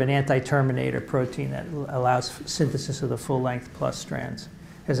sort of an anti-terminator protein that allows synthesis of the full-length plus strands.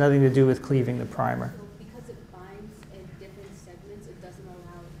 It has nothing to do with cleaving the primer. So because it binds in different segments, it doesn't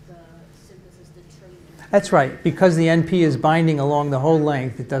allow the synthesis to terminate? That's right. Because the NP is binding along the whole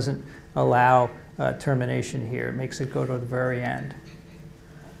length, it doesn't allow termination here. It makes it go to the very end.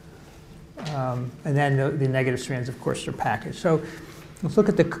 And then the negative strands, of course, are packaged. So let's look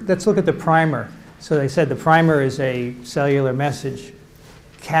at the primer. So they said the primer is a cellular message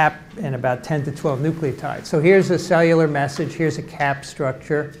cap and about 10 to 12 nucleotides. So here's a cellular message, here's a cap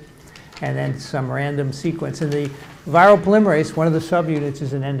structure, and then some random sequence. And the viral polymerase, one of the subunits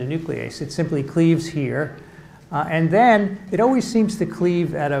is an endonuclease. It simply cleaves here. And then it always seems to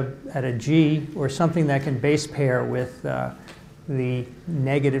cleave at a G or something that can base pair with the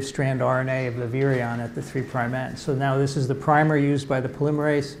negative strand RNA of the virion at the 3' end. So now this is the primer used by the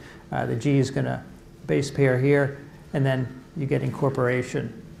polymerase. The G is going to base pair here, and then you get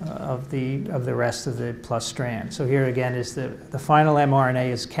incorporation of the rest of the plus strand. So here again is the final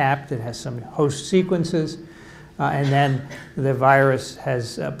mRNA is capped. It has some host sequences, and then the virus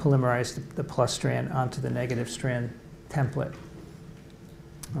has polymerized the plus strand onto the negative strand template.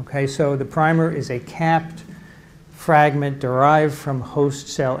 Okay, so the primer is a capped fragment derived from host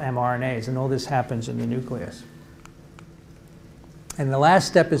cell mRNAs, and all this happens in the nucleus. And the last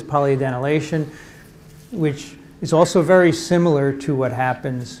step is polyadenylation, which is also very similar to what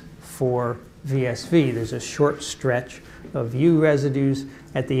happens for VSV. There's a short stretch of U residues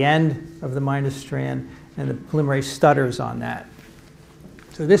at the end of the minus strand, and the polymerase stutters on that.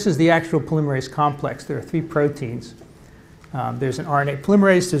 So this is the actual polymerase complex. There are 3 proteins. There's an RNA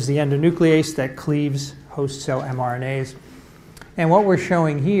polymerase, there's the endonuclease that cleaves host cell mRNAs. And what we're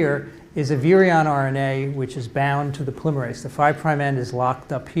showing here is a virion RNA which is bound to the polymerase. The 5' end is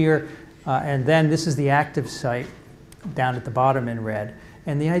locked up here, and then this is the active site down at the bottom in red.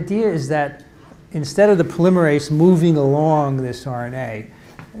 And the idea is that instead of the polymerase moving along this RNA,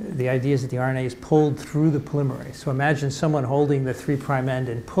 the idea is that the RNA is pulled through the polymerase. So imagine someone holding the 3' end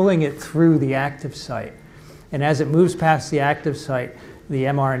and pulling it through the active site. And as it moves past the active site, the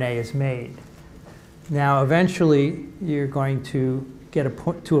mRNA is made. Now, eventually, you're going to get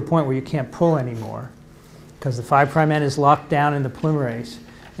to a point where you can't pull anymore because the 5' end is locked down in the polymerase.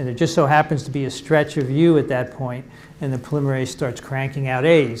 And there just so happens to be a stretch of U at that point, and the polymerase starts cranking out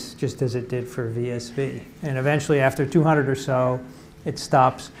A's, just as it did for VSV. And eventually, after 200 or so, it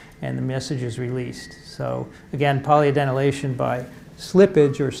stops, and the message is released. So again, polyadenylation by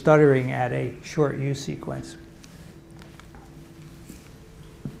slippage or stuttering at a short U sequence.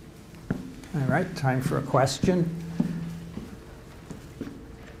 All right, time for a question.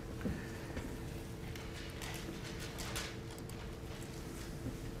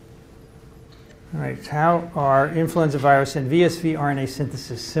 All right, how are influenza virus and VSV RNA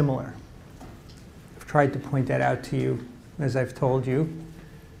synthesis similar? I've tried to point that out to you as I've told you.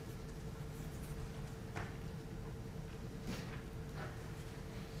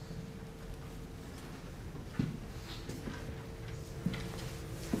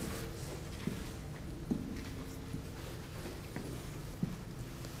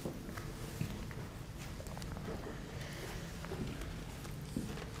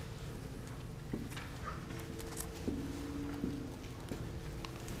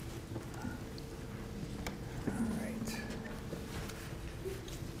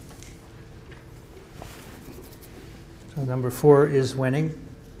 So number 4 is winning.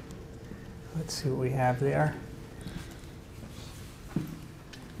 Let's see what we have there.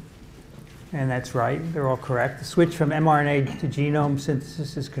 And that's right, they're all correct. The switch from mRNA to genome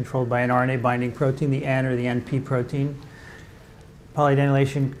synthesis is controlled by an RNA binding protein, the N or the NP protein.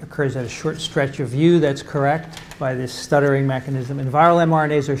 Polyadenylation occurs at a short stretch of U, that's correct, by this stuttering mechanism. And viral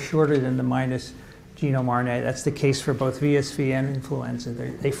mRNAs are shorter than the minus genome RNA. That's the case for both VSV and influenza.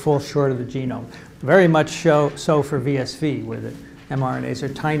 They fall short of the genome. Very much so for VSV, where the mRNAs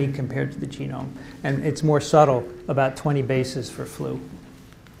are tiny compared to the genome. And it's more subtle, about 20 bases for flu.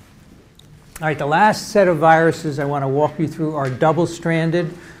 All right, the last set of viruses I want to walk you through are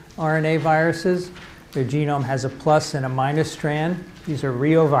double-stranded RNA viruses. Their genome has a plus and a minus strand. These are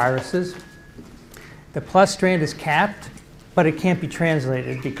reoviruses. The plus strand is capped, but it can't be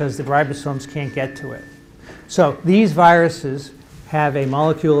translated because the ribosomes can't get to it. So these viruses have a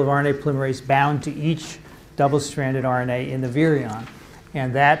molecule of RNA polymerase bound to each double-stranded RNA in the virion.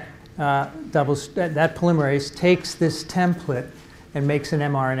 And that polymerase takes this template and makes an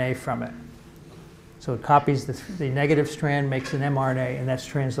mRNA from it. So it copies the negative strand, makes an mRNA, and that's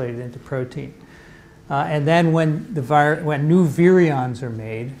translated into protein. And then when new virions are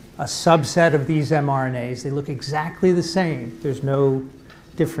made, a subset of these mRNAs, they look exactly the same. There's no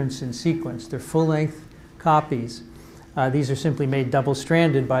difference in sequence. They're full-length copies. These are simply made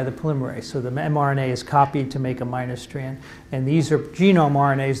double-stranded by the polymerase. So the mRNA is copied to make a minus strand. And these are genome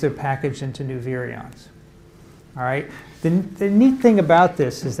RNAs. They're packaged into new virions. All right? The neat thing about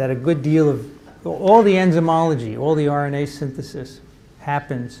this is that a good deal of all the enzymology, all the RNA synthesis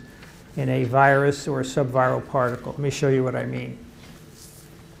happens in a virus or a subviral particle. Let me show you what I mean.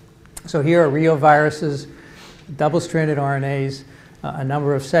 So here are reoviruses, double-stranded RNAs, a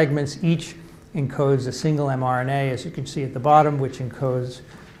number of segments. Each encodes a single mRNA, as you can see at the bottom, which encodes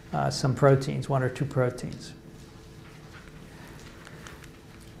some proteins, 1 or 2 proteins.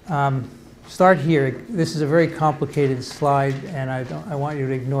 Start here. This is a very complicated slide, and I want you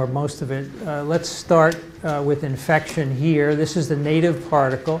to ignore most of it. Let's start with infection here. This is the native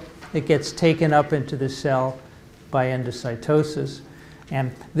particle. It gets taken up into the cell by endocytosis.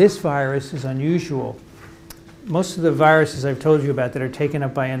 And this virus is unusual. Most of the viruses I've told you about that are taken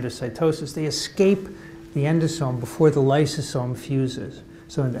up by endocytosis, they escape the endosome before the lysosome fuses.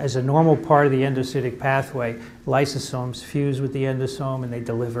 So as a normal part of the endocytic pathway, lysosomes fuse with the endosome and they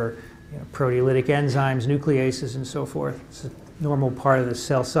deliver proteolytic enzymes, nucleases, and so forth. It's a normal part of the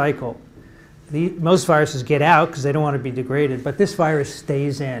cell cycle. Most viruses get out because they don't want to be degraded, but this virus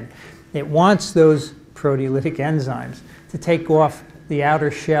stays in. It wants those proteolytic enzymes to take off the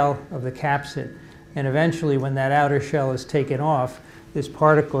outer shell of the capsid. And eventually, when that outer shell is taken off, this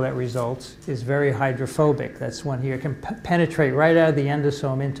particle that results is very hydrophobic. That's one here. It can penetrate right out of the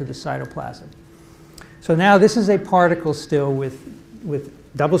endosome into the cytoplasm. So now this is a particle still with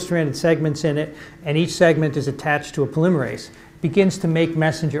double-stranded segments in it, and each segment is attached to a polymerase. It begins to make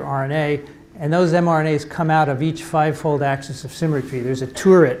messenger RNA, and those mRNAs come out of each 5-fold axis of symmetry. There's a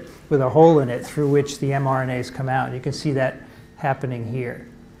turret with a hole in it through which the mRNAs come out. You can see that happening here.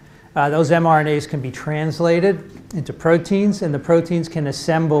 Those mRNAs can be translated into proteins, and the proteins can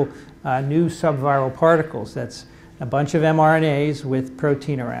assemble new subviral particles. That's a bunch of mRNAs with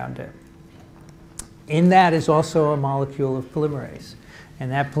protein around it. In that is also a molecule of polymerase.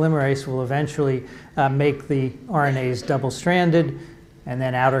 And that polymerase will eventually make the RNAs double-stranded, and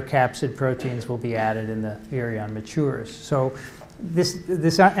then outer capsid proteins will be added and the virion matures. So this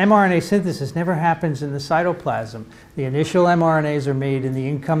mRNA synthesis never happens in the cytoplasm. The initial mRNAs are made in the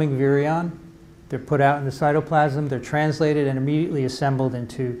incoming virion. They're put out in the cytoplasm. They're translated and immediately assembled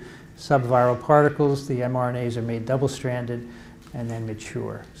into subviral particles. The mRNAs are made double-stranded and then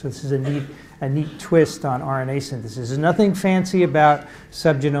mature. So this is a neat twist on RNA synthesis. There's nothing fancy about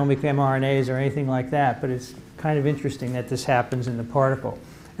subgenomic mRNAs or anything like that, but it's kind of interesting that this happens in the particle.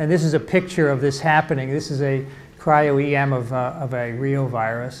 And this is a picture of this happening. This is a cryo-EM of a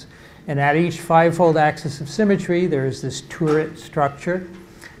reovirus. And at each 5-fold axis of symmetry, there is this turret structure.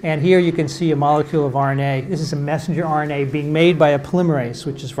 And here you can see a molecule of RNA. This is a messenger RNA being made by a polymerase,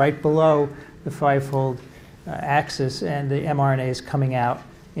 which is right below the five-fold axis, and the mRNA is coming out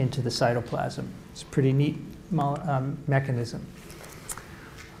into the cytoplasm. It's a pretty neat mechanism.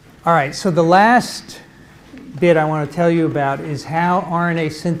 All right, so the last bit I want to tell you about is how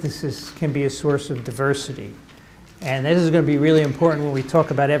RNA synthesis can be a source of diversity. And this is going to be really important when we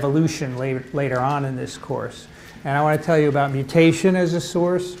talk about evolution later on in this course. And I want to tell you about mutation as a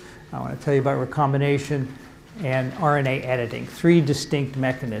source. I want to tell you about recombination and RNA editing, three distinct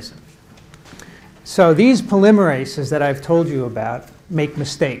mechanisms. So these polymerases that I've told you about make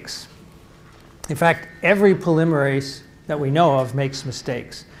mistakes. In fact, every polymerase that we know of makes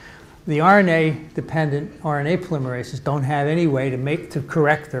mistakes. The RNA-dependent RNA polymerases don't have any way to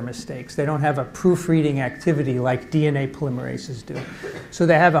correct their mistakes. They don't have a proofreading activity like DNA polymerases do. So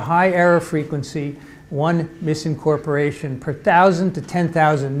they have a high error frequency, one misincorporation per 1,000 to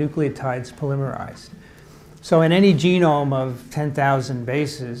 10,000 nucleotides polymerized. So in any genome of 10,000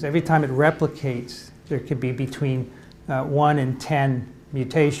 bases, every time it replicates, there could be between 1 and 10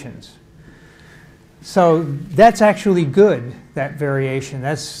 mutations. So that's actually good, that variation.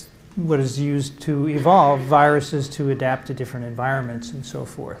 That's what is used to evolve viruses to adapt to different environments and so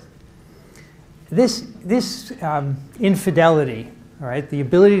forth. This infidelity, all right, the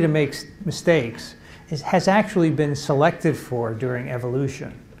ability to make mistakes, has actually been selected for during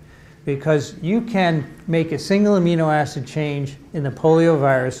evolution, because you can make a single amino acid change in the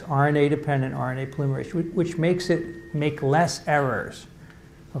poliovirus RNA-dependent RNA polymerase, which makes it make less errors.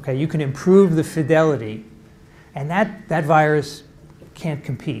 Okay, you can improve the fidelity, and that virus can't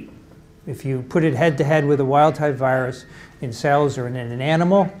compete. If you put it head-to-head with a wild-type virus in cells or in an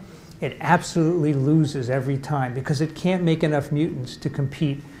animal, it absolutely loses every time because it can't make enough mutants to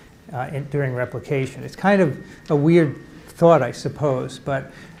compete during replication. It's kind of a weird thought, I suppose,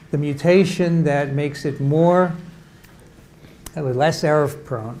 but the mutation that makes it less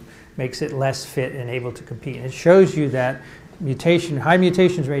error-prone makes it less fit and able to compete. And it shows you that high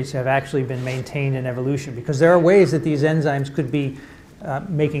mutation rates have actually been maintained in evolution, because there are ways that these enzymes could be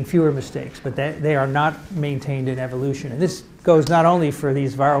making fewer mistakes, but they are not maintained in evolution. And this goes not only for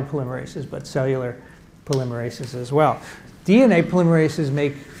these viral polymerases, but cellular polymerases as well. DNA polymerases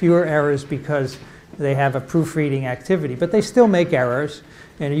make fewer errors because they have a proofreading activity, but they still make errors,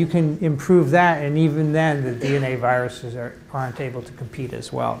 and you can improve that, and even then the DNA viruses aren't able to compete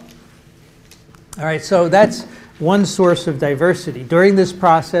as well. All right, so that's one source of diversity. During this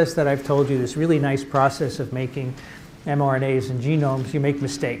process that I've told you, this really nice process of making mRNAs and genomes, you make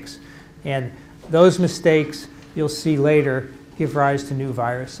mistakes. And those mistakes, you'll see later, give rise to new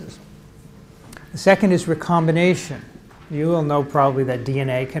viruses. The second is recombination. You will know probably that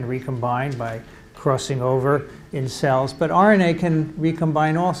DNA can recombine by crossing over in cells, but RNA can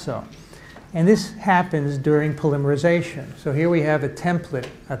recombine also. And this happens during polymerization. So here we have a template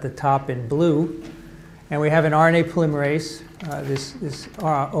at the top in blue, and we have an RNA polymerase, this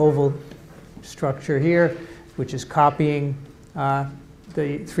oval structure here, which is copying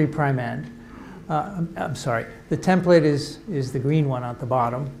the 3' end. I'm sorry, the template is the green one at the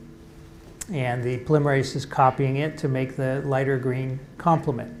bottom, and the polymerase is copying it to make the lighter green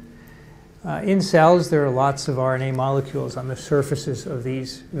complement. In cells, there are lots of RNA molecules on the surfaces of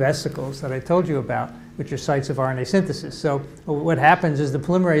these vesicles that I told you about, which are sites of RNA synthesis. So what happens is the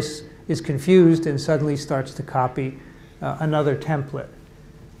polymerase is confused and suddenly starts to copy another template.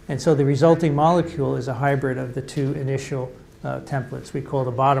 And so the resulting molecule is a hybrid of the two initial templates. We call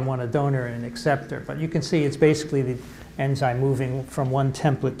the bottom one a donor and an acceptor. But you can see it's basically the enzyme moving from one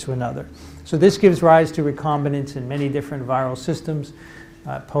template to another. So this gives rise to recombinants in many different viral systems,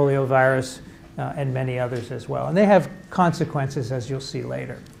 poliovirus, and many others as well. And they have consequences, as you'll see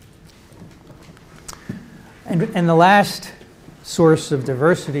later. And the last source of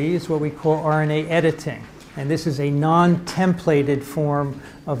diversity is what we call RNA editing. And this is a non-templated form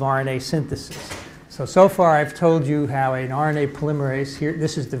of RNA synthesis. So far I've told you how an RNA polymerase here,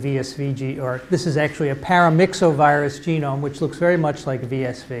 this is the VSV, or this is actually a paramyxovirus genome, which looks very much like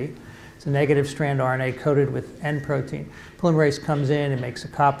VSV. It's a negative strand RNA coated with N protein. Polymerase comes in and makes a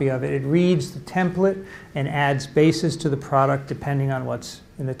copy of it. It reads the template and adds bases to the product depending on what's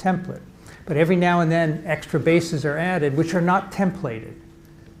in the template. But every now and then extra bases are added which are not templated.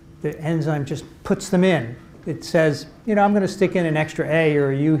 The enzyme just puts them in. It says, you know, I'm going to stick in an extra A or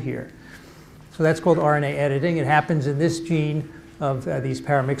a U here. So that's called RNA editing. It happens in this gene of these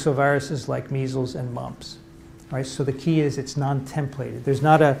paramyxoviruses like measles and mumps. All right, so the key is it's non-templated. There's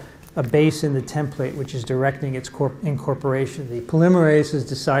not a base in the template which is directing its incorporation. The polymerase is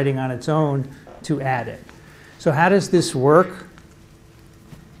deciding on its own to add it. So how does this work?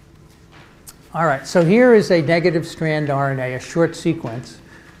 All right, so here is a negative strand RNA, a short sequence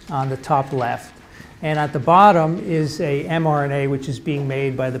on the top left. And at the bottom is a mRNA which is being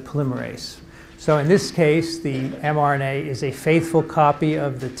made by the polymerase. So in this case, the mRNA is a faithful copy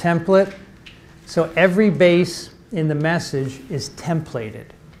of the template. So every base in the message is templated.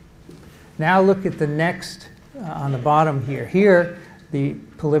 Now look at the next on the bottom here. Here, the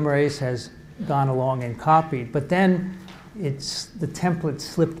polymerase has gone along and copied, but then the template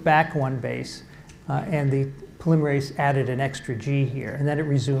slipped back one base, and the polymerase added an extra G here, and then it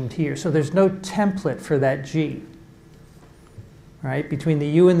resumed here. So there's no template for that G. Right? Between the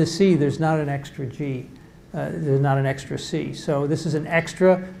U and the C, there's not an extra G. There's not an extra C. So this is an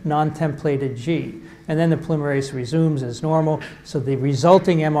extra non-templated G. And then the polymerase resumes as normal. So the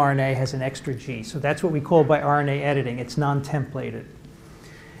resulting mRNA has an extra G. So that's what we call by RNA editing. It's non-templated.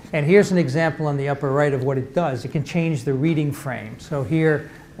 And here's an example on the upper right of what it does. It can change the reading frame. So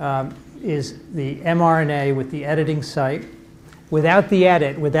here is the mRNA with the editing site. Without the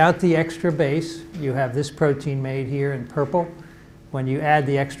edit, without the extra base, you have this protein made here in purple. When you add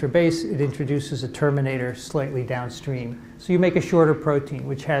the extra base, it introduces a terminator slightly downstream. So you make a shorter protein,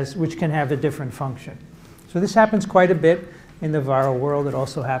 which can have a different function. So this happens quite a bit in the viral world. It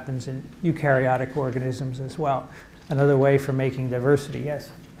also happens in eukaryotic organisms as well. Another way for making diversity. Yes?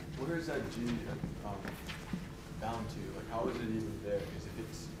 Where is that G bound to? Like, how is it even there? Because if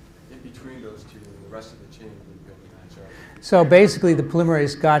it's in between those two, and the rest of the chain wouldn't be able to match up. So basically, the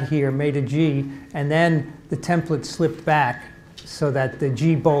polymerase got here, made a G, and then the template slipped back so that the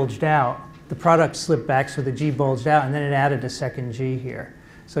G bulged out. The product slipped back so the G bulged out, and then it added a second G here.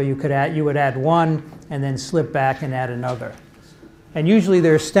 So you would add one and then slip back and add another. And usually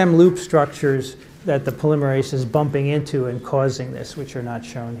there are stem loop structures that the polymerase is bumping into and causing this, which are not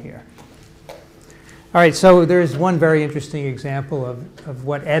shown here. All right, so there's one very interesting example of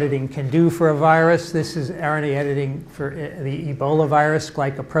what editing can do for a virus. This is RNA editing for the Ebola virus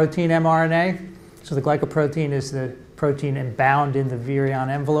glycoprotein mRNA. So the glycoprotein is the protein bound in the virion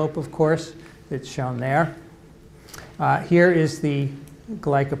envelope, of course. It's shown there. Here is the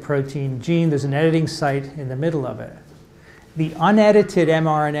glycoprotein gene. There's an editing site in the middle of it. The unedited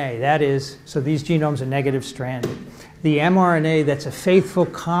mRNA, that is, so these genomes are negative stranded. The mRNA that's a faithful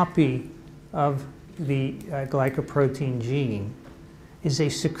copy of the glycoprotein gene is a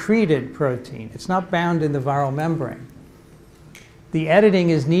secreted protein. It's not bound in the viral membrane. The editing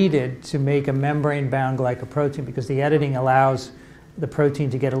is needed to make a membrane-bound glycoprotein because the editing allows the protein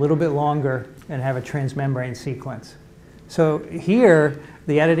to get a little bit longer and have a transmembrane sequence. So here,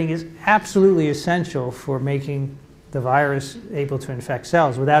 the editing is absolutely essential for making the virus able to infect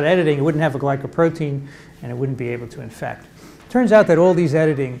cells. Without editing, it wouldn't have a glycoprotein and it wouldn't be able to infect. Turns out that all these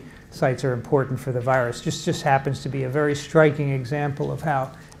editing sites are important for the virus. Just happens to be a very striking example of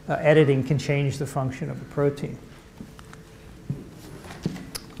how editing can change the function of a protein.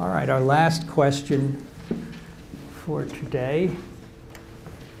 All right, our last question for today.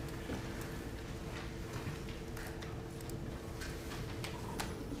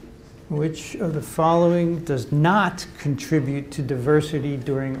 Which of the following does not contribute to diversity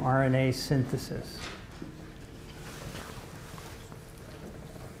during RNA synthesis?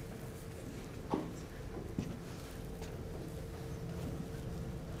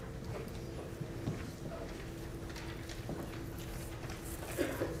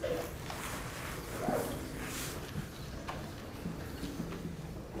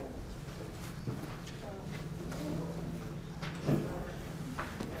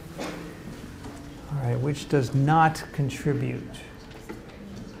 Which does not contribute.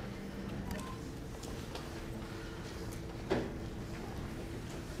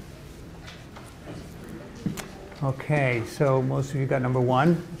 Okay, so most of you got number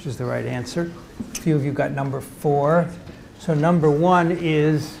 1, which is the right answer. A few of you got number 4. So number 1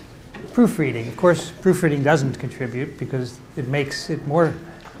 is proofreading. Of course, proofreading doesn't contribute because it makes it more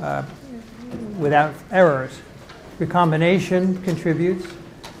without errors. Recombination contributes.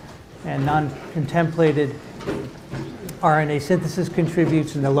 And non-contemplated RNA synthesis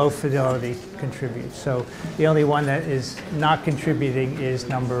contributes, and the low fidelity contributes. So the only one that is not contributing is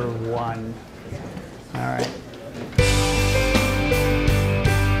number 1. All right.